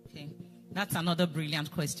 Okay. That's another brilliant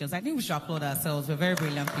question. I think we should applaud ourselves. We're very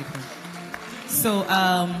brilliant people. So,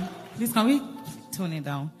 please can we tone it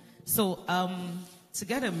down? So, to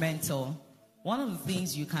get a mentor, one of the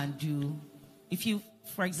things you can do,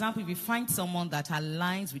 for example, if you find someone that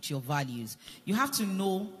aligns with your values, you have to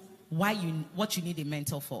know what you need a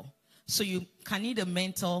mentor for. So you can need a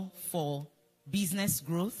mentor for business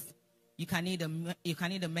growth. You can need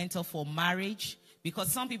a mentor for marriage,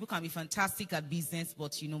 because some people can be fantastic at business,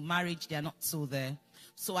 but marriage, they are not so there.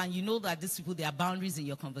 So, and you know that these people, there are boundaries in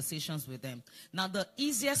your conversations with them. Now, the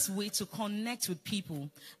easiest way to connect with people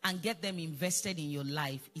and get them invested in your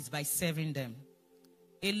life is by serving them.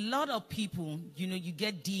 A lot of people, you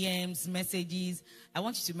get DMs, messages. I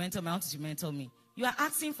want you to mentor me. I want you to mentor me. You are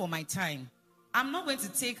asking for my time. I'm not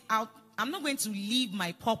going to leave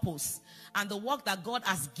my purpose and the work that God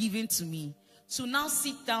has given to me to now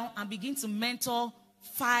sit down and begin to mentor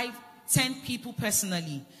 5, 10 people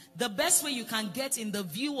personally. The best way you can get in the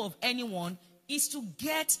view of anyone is to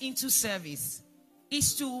get into service,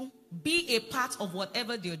 is to be a part of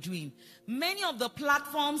whatever they're doing. Many of the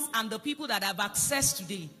platforms and the people that have access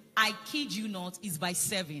today, I kid you not, is by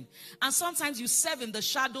serving. And sometimes you serve in the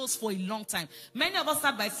shadows for a long time. Many of us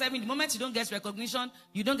start by serving. The moment you don't get recognition,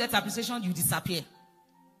 you don't get appreciation, you disappear.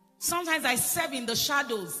 Sometimes I serve in the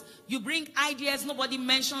shadows. You bring ideas, nobody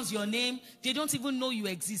mentions your name. They don't even know you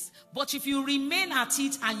exist. But if you remain at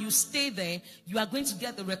it and you stay there, you are going to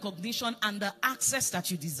get the recognition and the access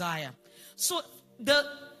that you desire. So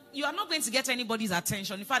you are not going to get anybody's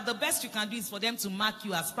attention. In fact, the best you can do is for them to mark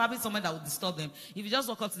you as probably someone that will disturb them. If you just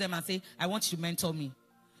walk up to them and say, I want you to mentor me.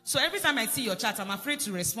 So every time I see your chat, I'm afraid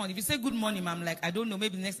to respond. If you say good morning, I'm like, I don't know,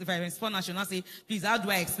 maybe next, if I respond, I should not say, please, how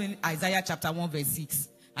do I explain Isaiah chapter 1 verse 6?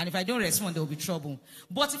 And if I don't respond, there will be trouble.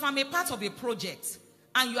 But if I'm a part of a project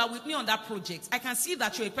and you are with me on that project, I can see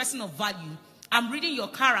that you're a person of value. I'm reading your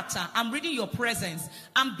character. I'm reading your presence.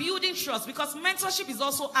 I'm building trust, because mentorship is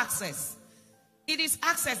also access. It is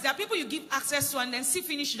access. There are people you give access to and then see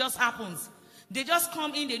finish just happens. They just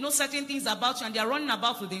come in, they know certain things about you, and they're running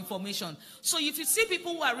about with the information. So if you see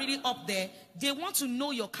people who are really up there, they want to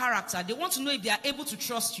know your character. They want to know if they are able to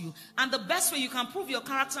trust you. And the best way you can prove your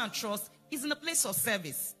character and trust is in a place of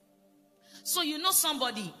service. So you know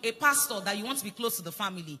somebody, a pastor, that you want to be close to the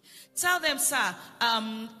family. Tell them, sir,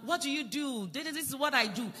 what do you do? This is what I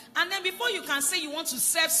do. And then before you can say you want to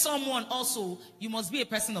serve someone also, you must be a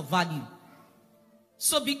person of value.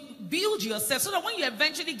 So build yourself so that when you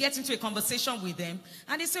eventually get into a conversation with them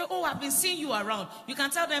and they say, oh, I've been seeing you around, you can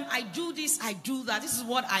tell them, I do this, I do that. This is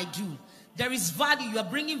what I do. There is value. You are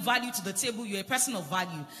bringing value to the table. You're a person of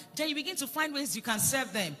value. Then you begin to find ways you can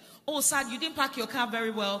serve them. Oh, sir, you didn't pack your car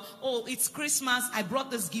very well. Oh, it's Christmas. I brought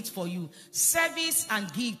this gift for you. Service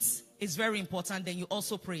and gifts is very important. Then you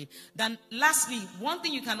also pray. Then lastly, one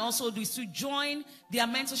thing you can also do is to join their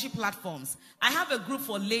mentorship platforms. I have a group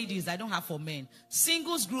for ladies. I don't have for men.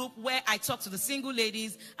 Singles group where I talk to the single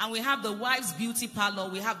ladies, and we have the wives beauty parlor.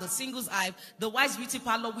 We have the singles hive, the wives beauty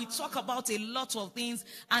parlor. We talk about a lot of things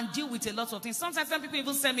and deal with a lot of things. Sometimes when people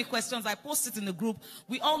even send me questions, I post it in the group.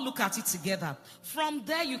 We all look at it together. From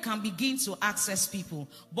there, you can begin to access people.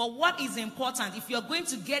 But what is important, if you're going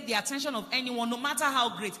to get the attention of anyone, no matter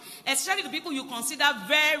how great, especially the people you consider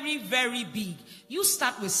very, very big, you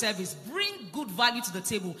start with service. Bring good value to the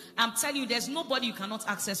table. I'm telling you, there's nobody you cannot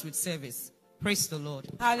access with service. Praise the Lord.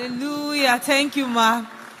 Hallelujah. Thank you, ma.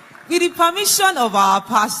 With the permission of our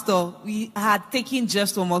pastor, we had taken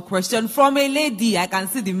just one more question from a lady. I can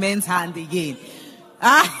see the men's hand again.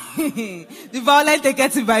 The violent take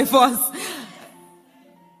it by force.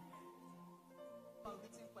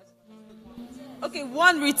 Okay,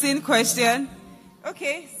 one written question.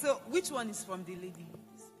 Okay, so which one is from the lady?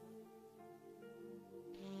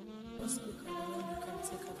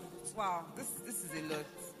 Wow, this is a lot.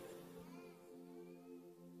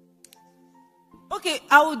 Okay,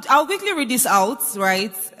 I'll quickly read this out,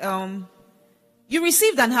 right? You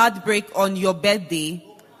received an heartbreak on your birthday,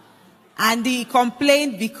 and he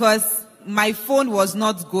complained because my phone was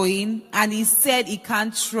not going, and he said he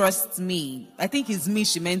can't trust me. I think it's me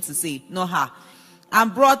she meant to say, not her.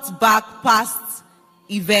 And brought back past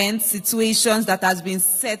events, situations that has been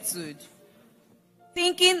settled.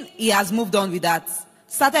 Thinking he has moved on with that.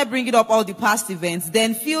 Started bringing up all the past events.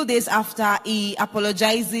 Then few days after, he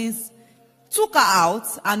apologizes, took her out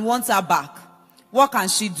and wants her back. What can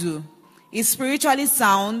she do? He's spiritually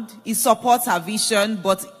sound. He supports her vision,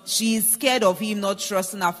 but she is scared of him not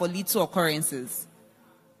trusting her for little occurrences.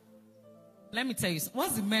 Let me tell you,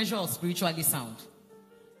 what's the measure of spiritually sound?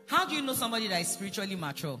 How do you know somebody that is spiritually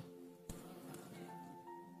mature?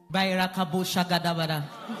 By Rakabo Shagadabada.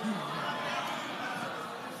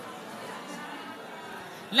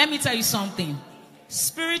 Let me tell you something.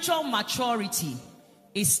 Spiritual maturity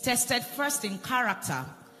is tested first in character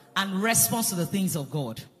and response to the things of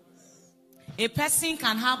God. A person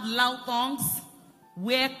can have loud tongues,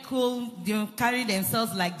 wear cool, carry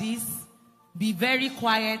themselves like this, be very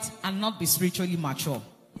quiet, and not be spiritually mature.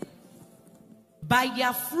 By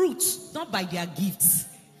their fruit, not by their gifts.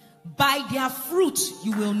 By their fruit,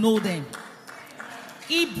 you will know them.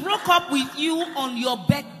 He broke up with you on your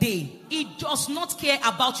birthday. He does not care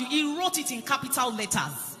about you. He wrote it in capital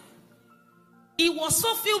letters. He was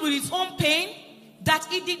so filled with his own pain that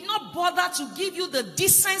he did not bother to give you the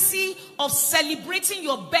decency of celebrating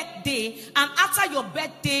your birthday, and after your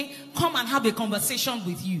birthday, come and have a conversation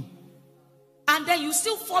with you. And then you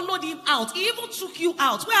still followed him out. He even took you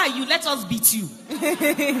out. Where are you? Let us beat you.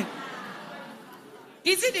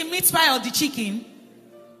 Is it the meat pie or the chicken?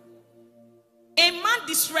 A man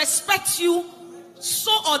disrespects you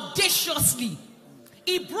so audaciously.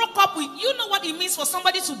 He broke up with you. Know what it means for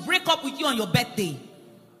somebody to break up with you on your birthday?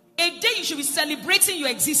 A day you should be celebrating your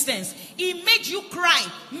existence. He made you cry,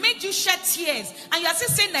 made you shed tears, and you are still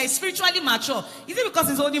saying that he's spiritually mature. Is it because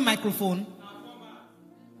he's holding microphone?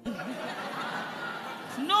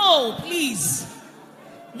 No, please.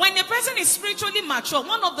 When a person is spiritually mature,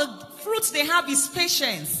 one of the fruits they have is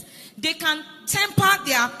patience. They can temper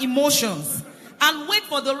their emotions and wait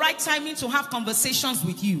for the right timing to have conversations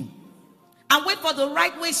with you. And wait for the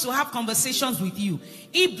right ways to have conversations with you.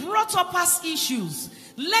 He brought up past issues.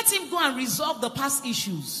 Let him go and resolve the past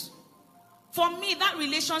issues. For me, that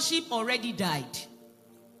relationship already died.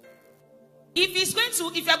 If you're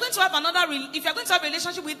going to have a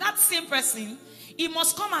relationship with that same person, he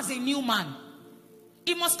must come as a new man.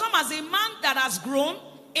 He must come as a man that has grown,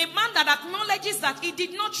 a man that acknowledges that he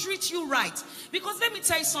did not treat you right. Because let me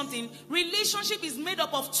tell you something, relationship is made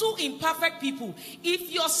up of two imperfect people.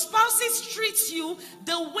 If your spouses treat you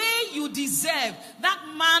the way you deserve, that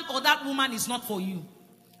man or that woman is not for you.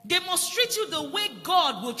 They must treat you the way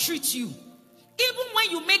God will treat you. Even when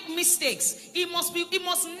you make mistakes, it must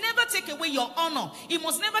never take away your honor. It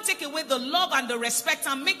must never take away the love and the respect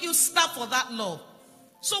and make you starve for that love.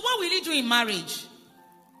 So what will he do in marriage?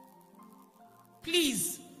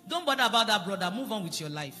 Please, don't bother about that, brother. Move on with your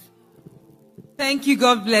life. Thank you.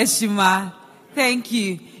 God bless you, ma. Thank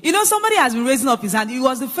you. You know, somebody has been raising up his hand. He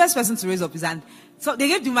was the first person to raise up his hand. So they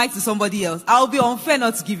gave the mic to somebody else. I'll be unfair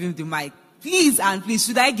not to give him the mic. Please and please,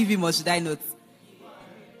 should I give him or should I not?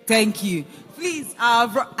 Thank you. Please,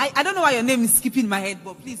 I don't know why your name is skipping my head,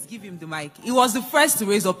 but please give him the mic. He was the first to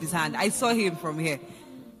raise up his hand. I saw him from here.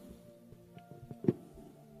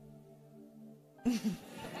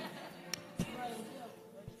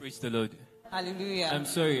 Praise the Lord. Hallelujah. I'm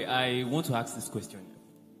sorry, I want to ask this question.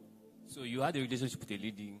 So you had a relationship with a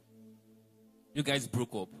lady. You guys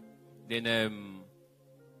broke up. Then,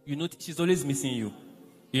 you know, she's always missing you.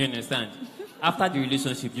 You understand? After the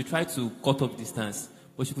relationship, you try to cut off distance.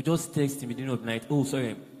 But she could just text in the middle of the night. Oh,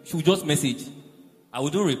 sorry. She would just message. I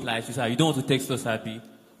wouldn't reply. She said, you don't want to text us, Abby.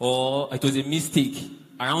 Or it was a mistake.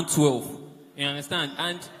 Around 12. You understand?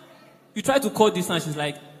 And you try to cut distance. She's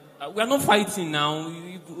like, we are not fighting now.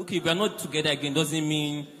 Okay, we are not together again. Doesn't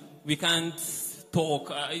mean we can't talk.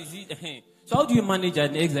 So how do you manage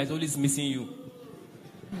an ex that's always missing you?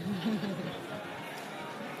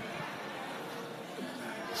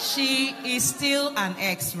 She is still an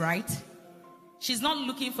ex, right? She's not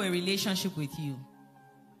looking for a relationship with you.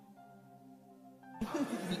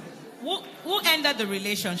 Who ended the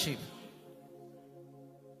relationship?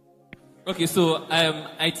 Okay, so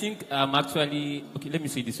I think actually, okay, let me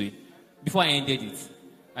say it this way. Before I ended it,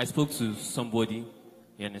 I spoke to somebody,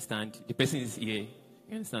 you understand? The person is here,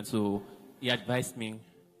 you understand? So he advised me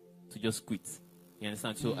to just quit, you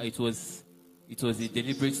understand? So it was a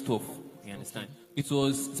deliberate stuff, you understand?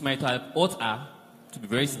 It might have hurt her, to be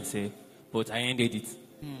very sincere, but I ended it.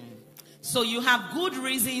 So you have good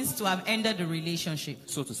reasons to have ended the relationship.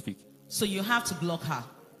 So to speak. So you have to block her.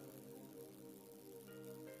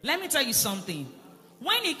 Let me tell you something.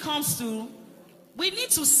 When it comes to, we need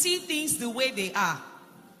to see things the way they are.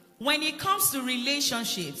 When it comes to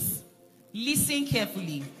relationships, listen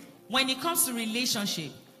carefully. When it comes to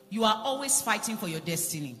relationship, you are always fighting for your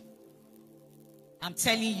destiny. I'm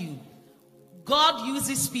telling you, God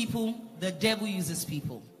uses people, the devil uses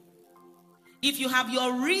people. If you have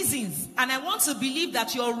your reasons, and I want to believe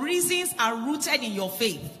that your reasons are rooted in your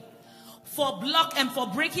faith, for block and for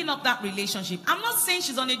breaking up that relationship. I'm not saying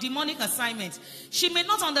she's on a demonic assignment. She may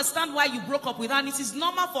not understand why you broke up with her, and it is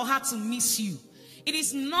normal for her to miss you. It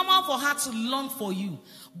is normal for her to long for you.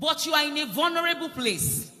 But you are in a vulnerable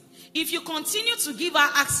place. If you continue to give her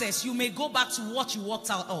access, you may go back to what you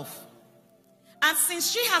walked out of. And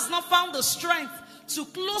since she has not found the strength to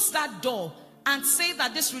close that door and say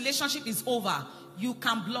that this relationship is over, you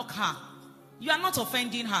can block her. You are not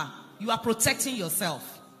offending her. You are protecting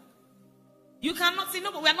yourself. You cannot say,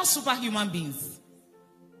 no, but we are not superhuman beings.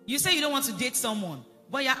 You say you don't want to date someone,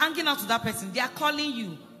 but you're hanging out with that person. They are calling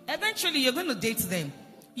you. Eventually, you're going to date them.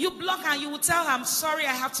 You block her. You will tell her, I'm sorry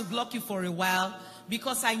I have to block you for a while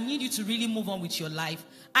because I need you to really move on with your life.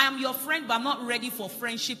 I am your friend, but I'm not ready for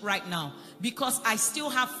friendship right now because I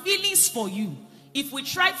still have feelings for you. If we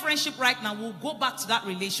try friendship right now, we'll go back to that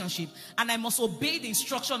relationship. And I must obey the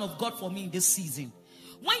instruction of God for me in this season.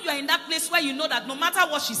 When you're in that place where you know that no matter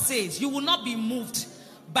what she says, you will not be moved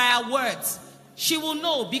by her words. She will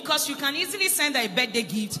know because you can easily send her a birthday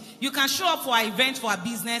gift. You can show up for her event, for her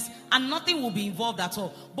business, and nothing will be involved at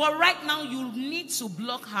all. But right now, you need to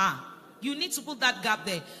block her. You need to put that gap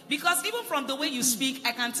there. Because even from the way you speak,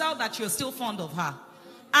 I can tell that you're still fond of her.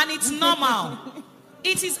 And it's normal.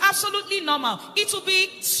 It is absolutely normal. It will be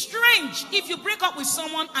strange if you break up with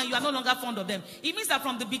someone and you are no longer fond of them. It means that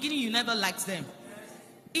from the beginning, you never liked them.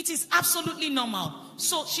 It is absolutely normal.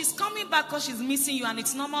 So she's coming back because she's missing you, and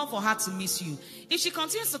it's normal for her to miss you. If she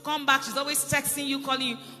continues to come back, she's always texting you, calling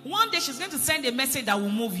you. One day she's going to send a message that will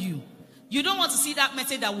move you. You don't want to see that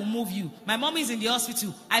message that will move you. My mom is in the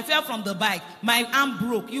hospital. I fell from the bike. My arm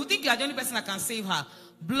broke. You think you are the only person that can save her.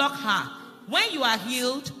 Block her. When you are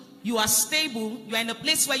healed, you are stable, you are in a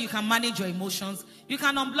place where you can manage your emotions, you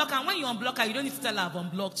can unblock her. And when you unblock her, you don't need to tell her I've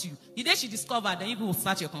unblocked you. The day she discovered, then you will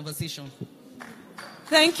start your conversation.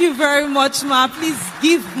 Thank you very much, ma. Please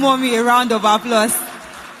give mommy a round of applause.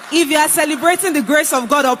 If you are celebrating the grace of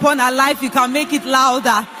God upon her life, you can make it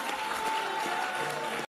louder.